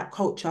of that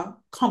culture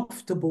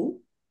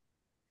comfortable,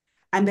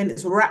 and then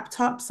it's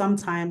wrapped up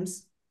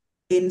sometimes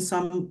in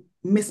some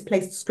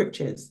misplaced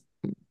scriptures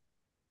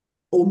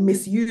or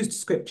misused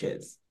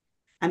scriptures.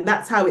 And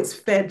that's how it's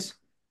fed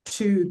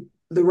to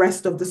the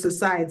rest of the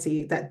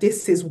society, that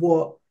this is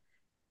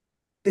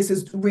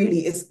really,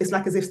 it's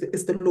like as if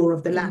it's the law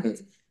of the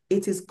land.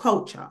 It is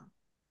culture.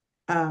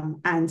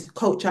 And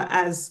culture,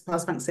 as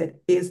Pastor Frank said,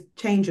 is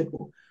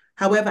changeable.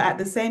 However, at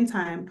the same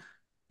time,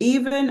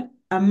 even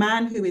a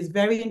man who is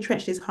very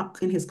entrenched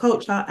in his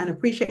culture and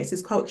appreciates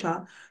his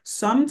culture,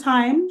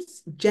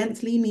 sometimes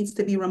gently needs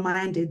to be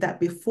reminded that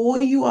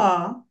before you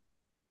are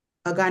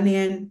a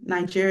Ghanaian,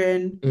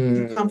 Nigerian,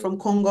 you come from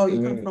Congo,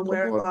 you come from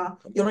wherever,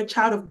 you're a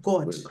child of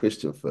God. We're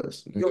Christian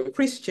first. You're a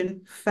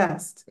Christian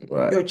first.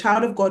 Right. You're a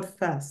child of God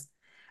first.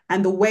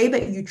 And the way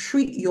that you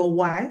treat your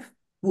wife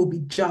will be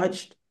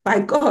judged by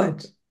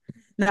God.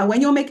 Now,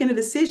 when you're making a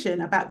decision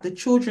about the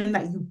children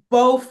that you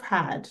both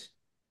had,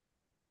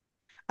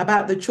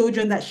 about the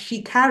children that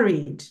she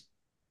carried,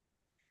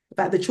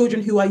 about the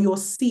children who are your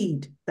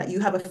seed, that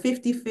you have a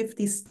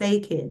 50-50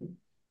 stake in,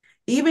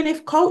 even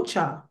if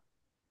culture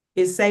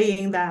is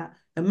saying that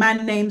the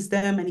man names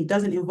them and he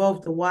doesn't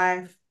involve the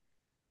wife,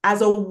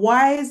 as a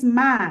wise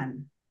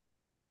man,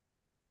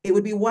 it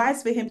would be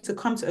wise for him to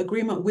come to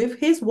agreement with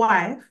his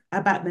wife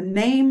about the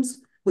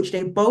names which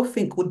they both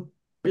think would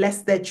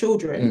bless their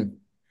children.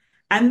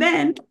 And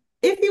then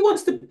if you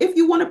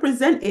want to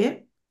present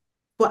it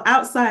for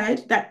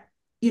outside that,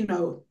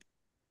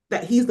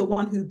 that he's the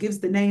one who gives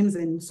the names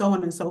and so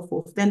on and so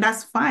forth, then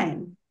that's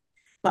fine.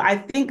 But I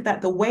think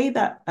that the way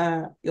that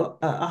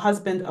a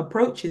husband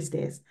approaches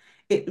this,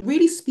 it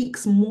really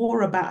speaks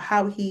more about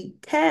how he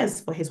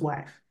cares for his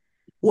wife,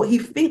 what he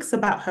thinks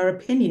about her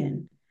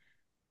opinion.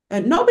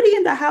 And nobody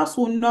in the house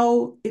will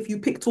know if you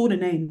picked all the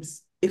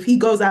names. If he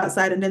goes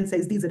outside and then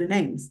says, these are the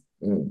names,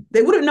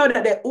 they wouldn't know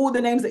that they're all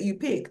the names that you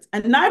picked.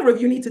 And neither of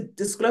you need to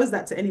disclose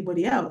that to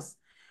anybody else.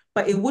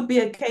 But it would be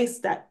a case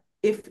that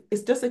if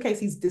it's just a case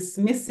he's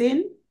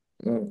dismissing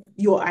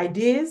your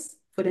ideas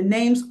for the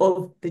names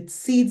of the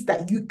seeds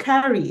that you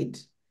carried,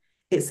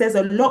 it says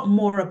a lot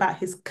more about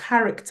his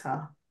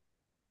character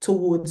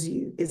towards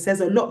you. It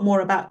says a lot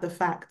more about the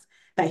fact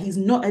that he's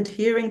not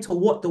adhering to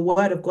what the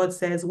word of God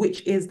says,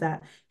 which is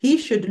that he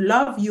should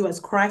love you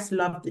as Christ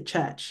loved the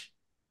church,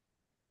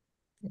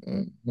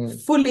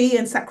 fully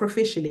and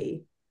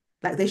sacrificially.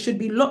 Like there should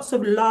be lots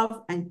of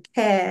love and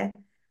care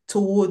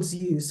towards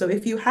you. So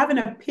if you have an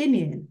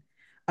opinion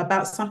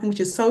about something which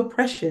is so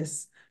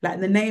precious, like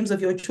the names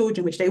of your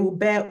children, which they will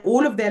bear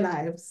all of their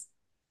lives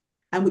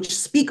and which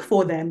speak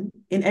for them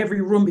in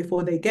every room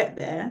before they get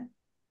there,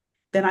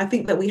 then I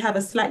think that we have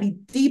a slightly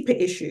deeper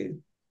issue,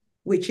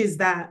 which is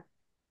that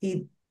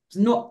he's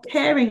not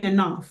caring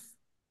enough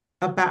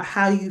about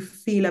how you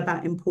feel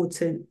about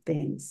important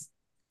things.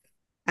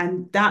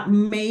 And that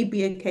may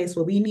be a case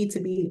where we need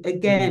to be,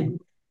 again,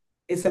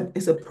 it's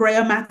a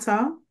prayer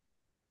matter.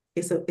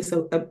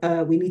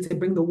 We need to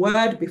bring the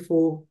word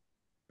before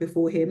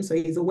him, so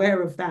he's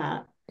aware of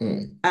that.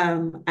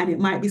 And it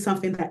might be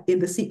something that in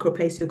the secret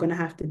place you're going to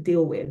have to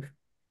deal with,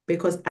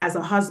 because as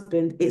a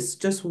husband, it's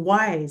just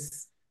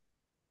wise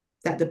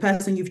that the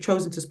person you've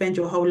chosen to spend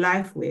your whole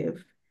life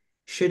with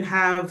should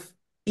have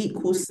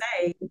equal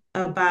say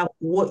about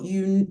what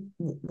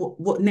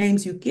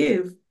names you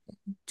give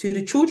to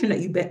the children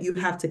that you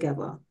have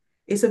together.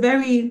 It's a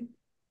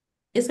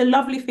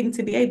lovely thing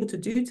to be able to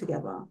do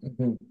together,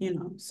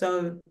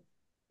 So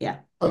yeah.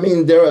 I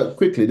mean, there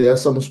are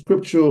some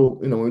scriptural,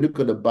 when we look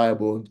at the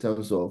Bible in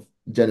terms of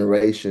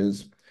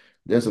generations,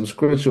 there's some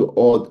scriptural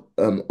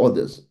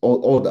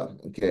order,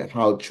 okay,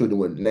 how children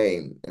were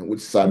named and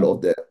which side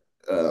of the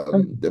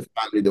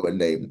family they were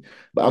named.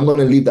 But I'm going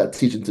to leave that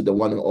teaching to the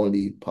one and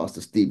only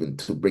Pastor Stephen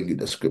to bring you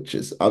the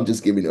scriptures. I'm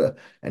just giving you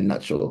a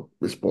natural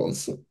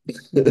response.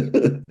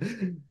 Amen.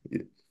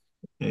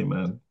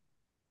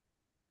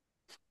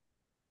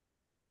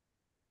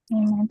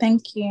 Amen.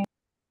 Thank you.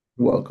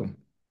 Welcome.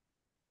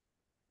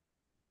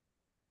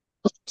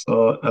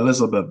 So,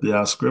 Elizabeth, there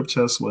are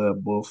scriptures where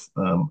both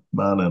man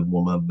and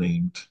woman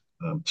named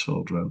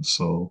children.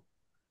 So,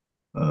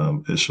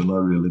 it should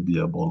not really be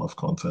a bone of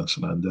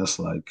contention. And just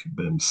like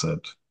Bim said,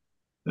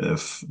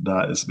 if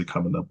that is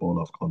becoming a bone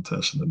of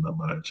contention in the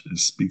marriage, it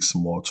speaks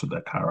more to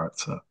the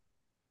character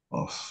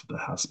of the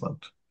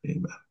husband.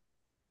 Amen.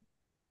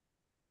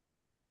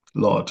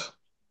 Lord.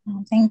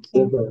 Thank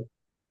you.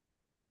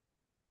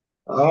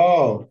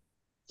 Oh,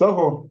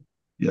 so,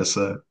 Yes,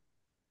 sir.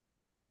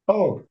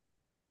 oh,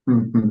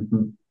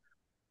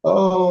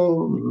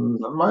 oh,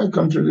 my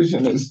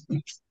contribution is,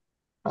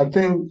 I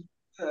think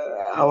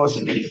I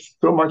was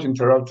so much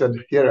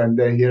interrupted here and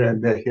there, here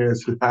and there, here.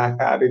 So I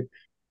had it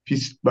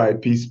piece by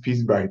piece,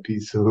 piece by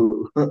piece.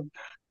 So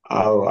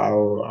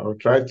I'll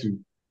try to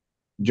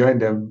join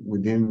them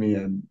within me,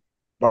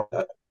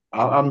 but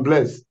I'm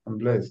blessed. I'm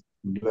blessed.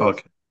 I'm blessed.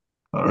 Okay.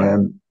 All right.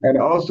 And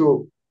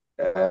also,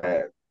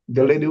 the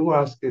lady who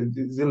asked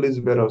is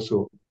Elizabeth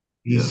also.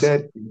 He Yes.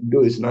 said,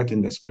 though it's not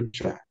in the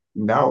scripture.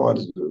 Now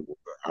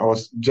I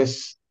was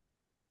just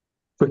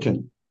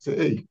freaking say,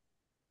 hey,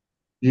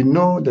 you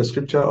know the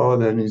scripture, or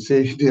then you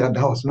say that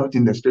was not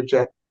in the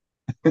scripture.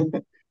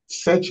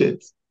 Search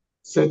it,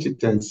 search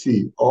it and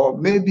see. Or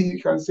maybe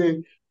you can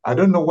say, I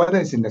don't know whether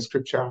it's in the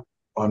scripture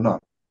or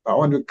not. But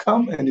when you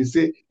come and you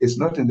say it's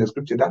not in the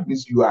scripture, that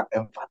means you are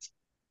emphatic.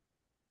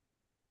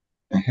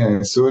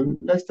 So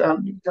next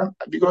time you can,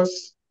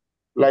 because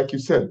like you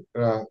said,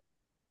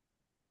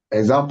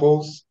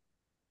 examples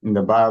in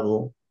the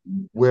Bible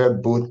where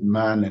both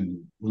man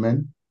and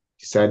woman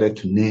decided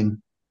to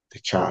name the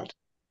child.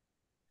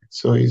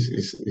 So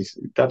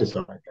that is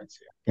all I can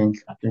say.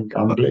 I think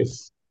I'm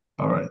blessed.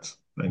 All right.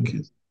 Thank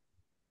you.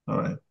 All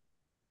right.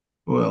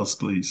 Who else,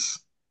 please?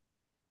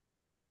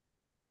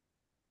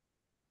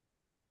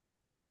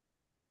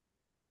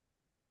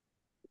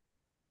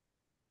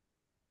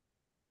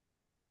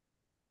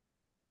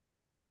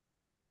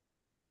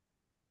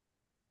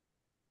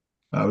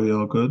 Are we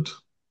all good?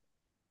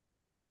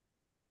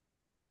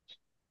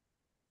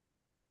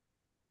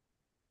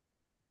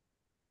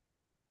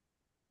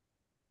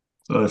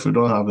 So if we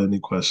don't have any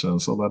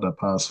questions over the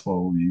past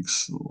 4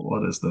 weeks,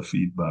 what is the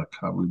feedback?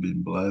 Have we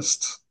been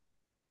blessed?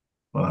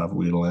 What have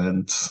we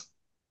learned?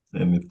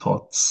 Any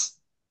thoughts?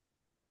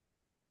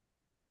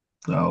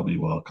 That'll be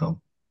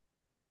welcome.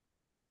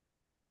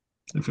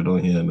 If you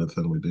don't hear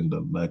anything within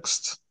the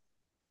next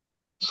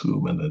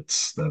 2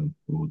 minutes, then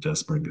we'll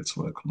just bring it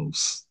to a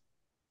close.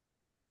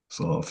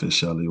 So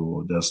officially,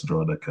 we'll just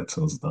draw the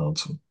curtains down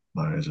to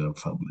marriage and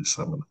family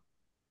seminar.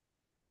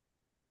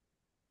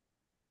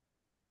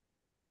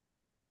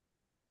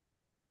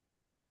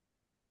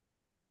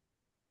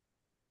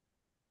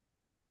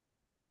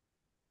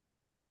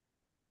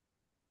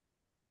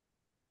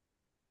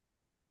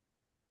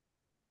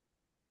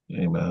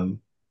 Amen.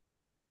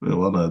 We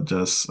want to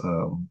just,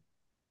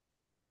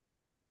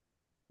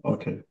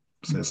 okay,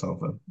 say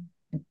something.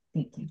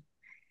 Thank you.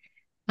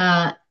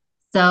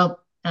 So,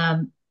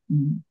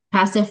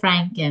 Pastor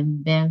Frank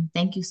and Bim,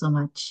 thank you so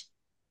much.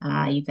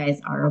 You guys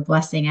are a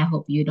blessing. I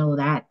hope you know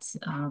that.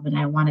 And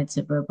I wanted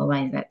to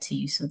verbalize that to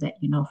you so that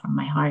you know from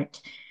my heart.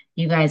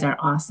 You guys are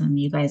awesome.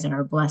 You guys are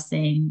a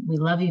blessing. We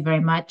love you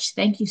very much.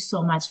 Thank you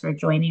so much for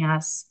joining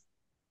us,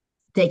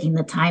 taking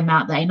the time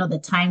out. I know the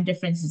time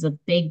difference is a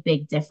big,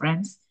 big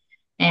difference.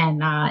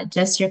 And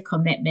just your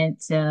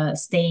commitment to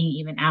staying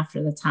even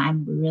after the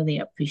time, we really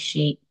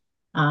appreciate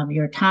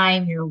your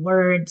time, your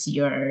words,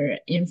 your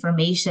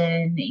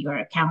information,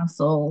 your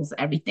counsels,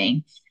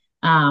 everything.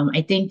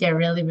 I think they're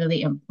really,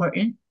 really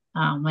important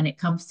when it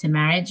comes to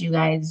marriage. You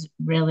guys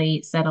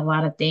really said a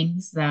lot of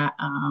things that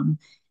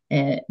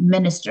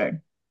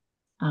ministered.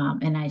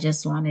 And I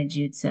just wanted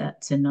you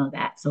to know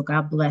that. So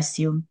God bless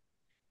you.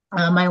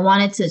 I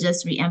wanted to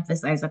just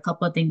reemphasize a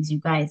couple of things you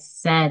guys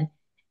said.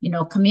 You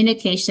know,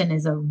 communication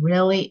is a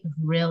really,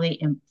 really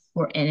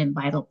important and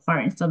vital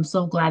part. And so I'm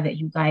so glad that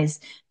you guys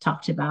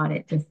talked about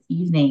it this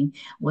evening,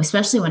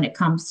 especially when it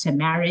comes to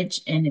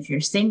marriage. And if you're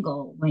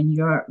single, when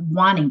you're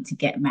wanting to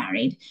get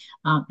married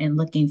and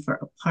looking for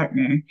a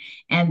partner.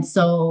 And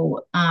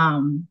so,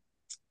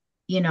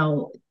 you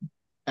know,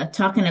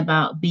 talking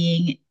about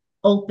being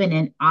open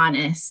and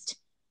honest.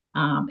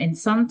 And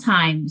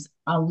sometimes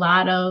a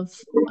lot of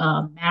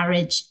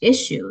marriage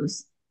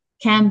issues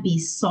can be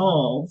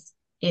solved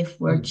if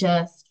we're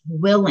just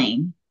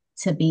willing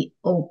to be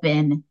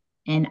open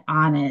and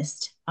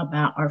honest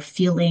about our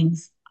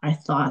feelings, our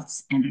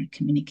thoughts, and our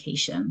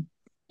communication.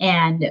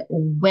 And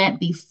when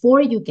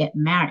before you get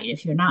married,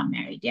 if you're not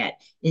married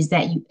yet, is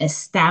that you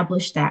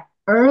establish that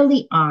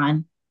early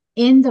on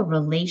in the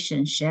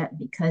relationship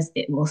because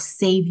it will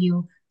save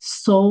you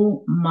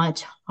so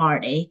much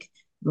heartache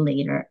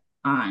later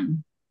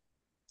on.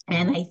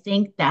 And I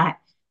think that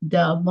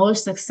the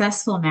most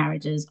successful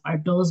marriages are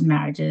those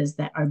marriages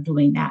that are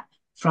doing that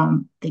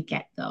from the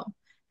get-go.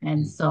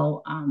 And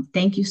so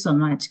thank you so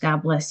much.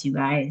 God bless you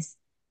guys.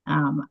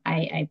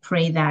 I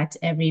pray that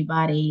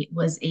everybody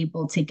was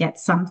able to get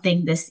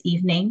something this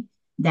evening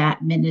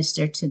that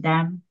ministered to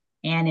them.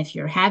 And if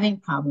you're having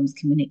problems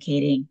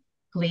communicating,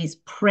 please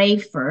pray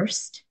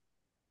first,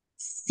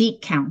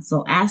 seek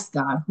counsel, ask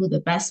God who the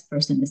best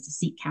person is to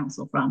seek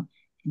counsel from,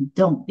 and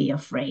don't be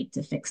afraid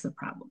to fix the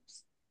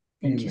problems.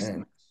 Thank you so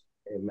much.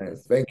 Amen.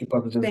 Thank you,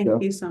 Pastor Jessica.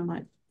 Thank you so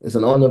much. It's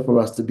an honor for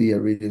us to be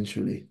here, reading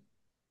truly.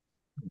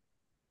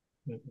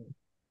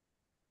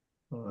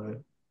 All right.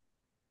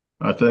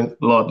 I think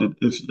Lord,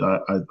 if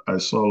I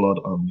saw Lord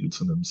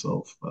unmuting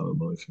himself. I don't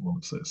know if you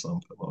want to say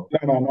something. Or...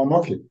 No, I'm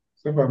okay.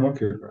 So far, I'm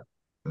okay.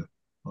 Okay.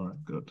 All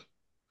right, good.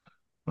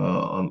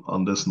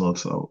 On this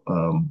note,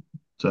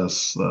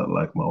 just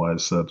like my wife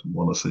said,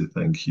 want to say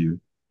thank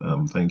you.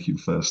 Thank you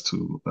first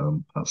to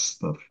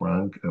Pastor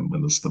Frank and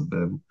Minister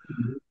Ben.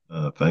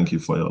 Thank you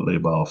for your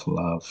labor of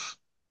love.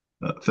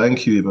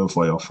 Thank you even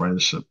for your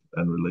friendship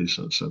and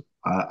relationship.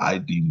 I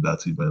deem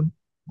that even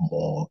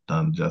more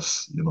than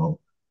just,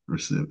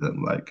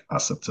 receiving, like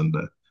accepting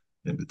the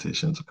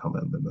invitation to come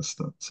and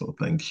minister. So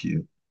thank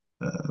you.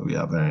 We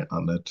are very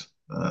honored.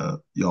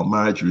 Your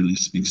marriage really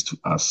speaks to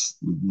us.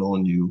 We've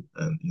known you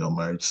and your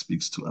marriage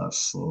speaks to us.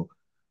 So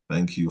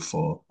thank you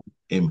for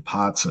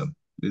imparting.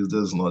 This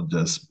is not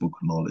just book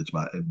knowledge,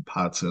 but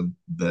imparting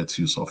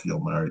virtues of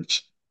your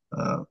marriage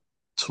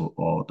to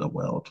all the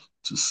world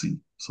to see.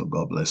 So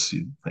God bless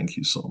you. Thank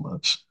you so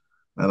much.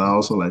 And I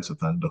also like to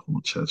thank the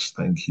whole church.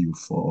 Thank you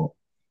for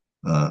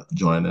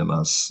joining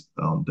us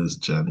on this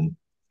journey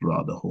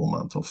throughout the whole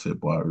month of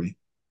February.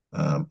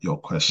 Your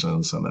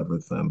questions and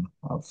everything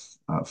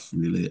have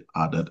really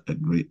added a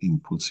great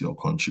input to your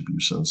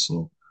contribution.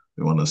 So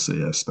we want to say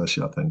a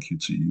special thank you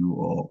to you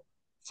all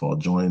for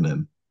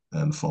joining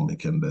and for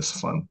making this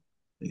fun.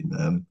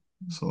 Amen.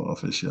 So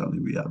officially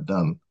we are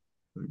done.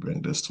 We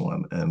bring this to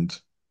an end.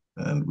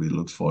 And we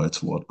look forward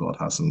to what God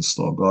has in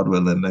store. God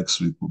willing,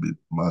 next week will be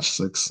March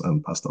 6th,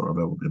 and Pastor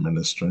Robert will be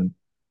ministering.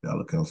 We are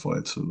looking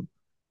forward to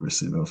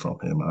receiving from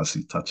him as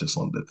he touches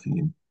on the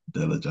theme,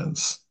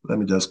 diligence. Let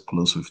me just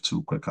close with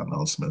two quick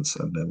announcements,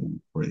 and then we'll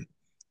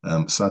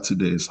pray.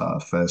 Saturday is our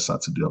first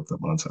Saturday of the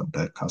month, and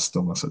per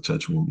custom as a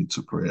church, we need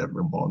to pray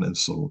every morning.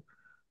 So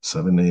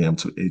 7 a.m.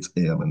 to 8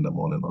 a.m. in the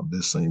morning on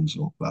this same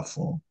Zoom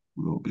platform,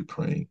 we will be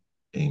praying.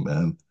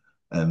 Amen.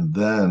 And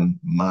then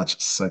March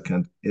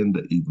 2nd in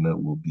the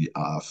evening will be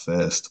our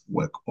first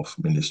work of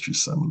ministry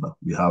seminar.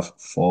 We have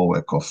four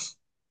work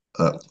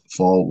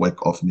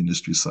of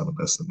ministry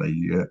seminars in a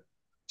year.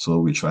 So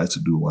we try to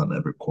do one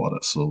every quarter.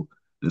 So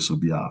this will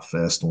be our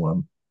first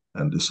one,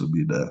 and this will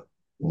be the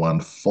one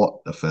for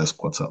the first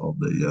quarter of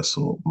the year.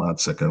 So March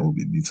 2nd will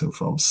be meeting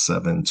from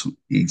 7 to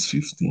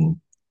 8:15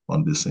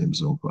 on the same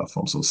Zoom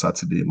platform. So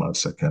Saturday, March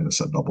 2nd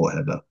is a double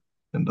header.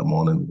 In the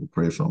morning, we'll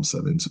pray from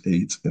 7 to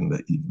 8. In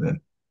the evening,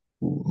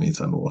 we'll meet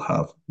and we'll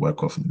have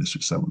work of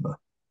ministry seminar.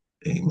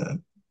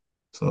 Amen.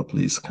 So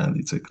please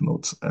kindly take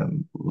notes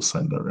and we'll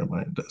send the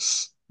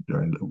reminders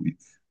during the week.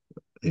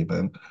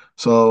 Amen.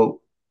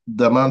 So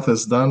the month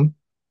is done.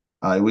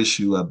 I wish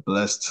you a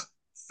blessed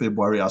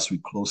February as we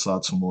close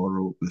out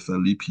tomorrow with a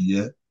leap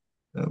year.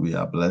 We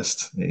are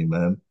blessed.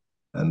 Amen.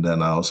 And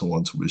then I also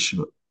want to wish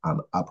you an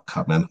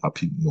upcoming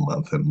happy new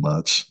month in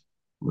March,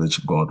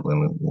 which God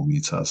willing will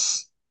meet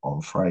us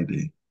on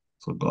Friday.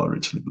 So God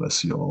richly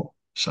bless you all.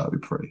 Shall we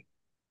pray?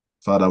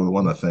 Father, we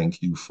want to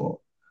thank you for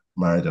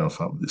Marriage and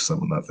Family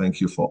Seminar.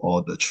 Thank you for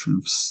all the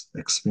truths,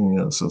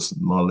 experiences,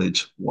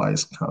 knowledge,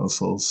 wise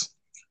counsels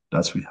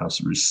that we have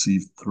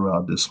received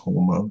throughout this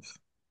whole month.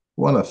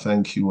 We want to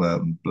thank you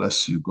and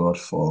bless you, God,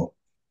 for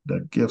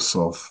the gifts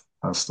of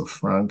Pastor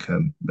Frank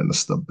and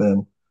Minister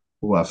Ben,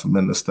 who have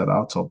ministered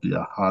out of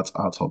their hearts,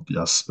 out of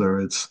their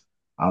spirits,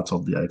 out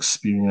of their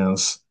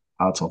experience,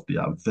 out of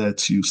their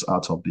virtues,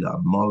 out of their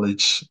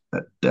knowledge,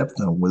 depth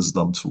and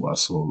wisdom to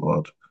us, oh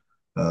Lord.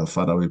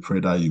 Father, we pray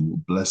that you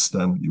will bless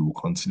them, you will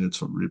continue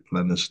to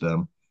replenish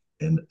them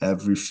in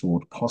every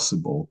fold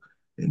possible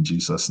in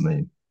Jesus'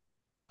 name.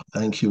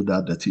 Thank you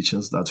that the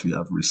teachings that we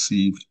have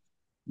received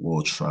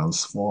will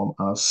transform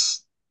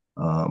us.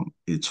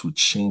 It will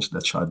change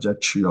the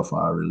trajectory of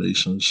our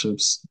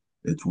relationships.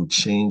 It will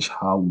change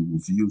how we will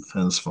view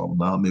things from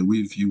now. May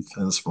we view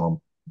things from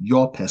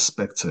your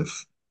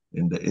perspective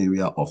in the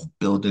area of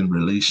building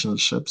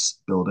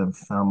relationships, building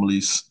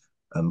families,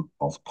 and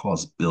of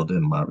course,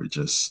 building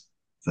marriages.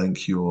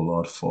 Thank you, O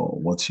Lord, for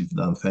what you've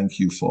done. Thank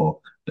you for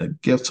the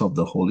gift of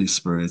the Holy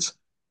Spirit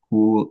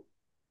who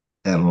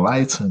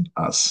enlightened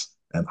us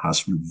and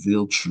has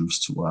revealed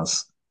truths to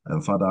us.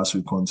 And Father, as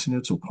we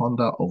continue to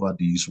ponder over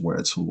these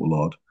words, O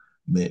Lord,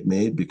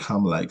 may it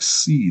become like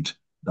seed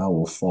that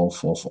will fall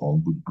forth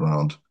on good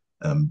ground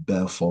and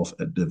bear forth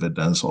a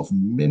dividends of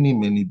many,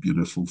 many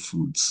beautiful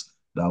fruits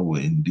that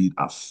will indeed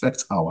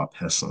affect our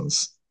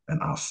persons and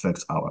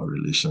affect our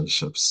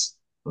relationships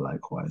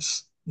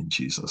likewise. In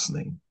Jesus'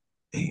 name,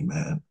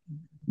 amen.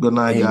 Good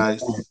night, Amen.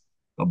 guys.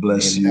 God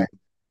bless you. Amen.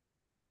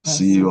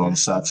 See you on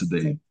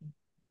Saturday.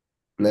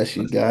 Bless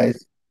you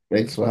guys.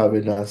 Thanks for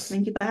having us.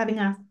 Thank you for having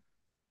us.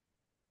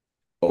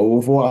 Au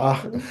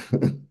revoir.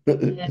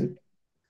 Yeah.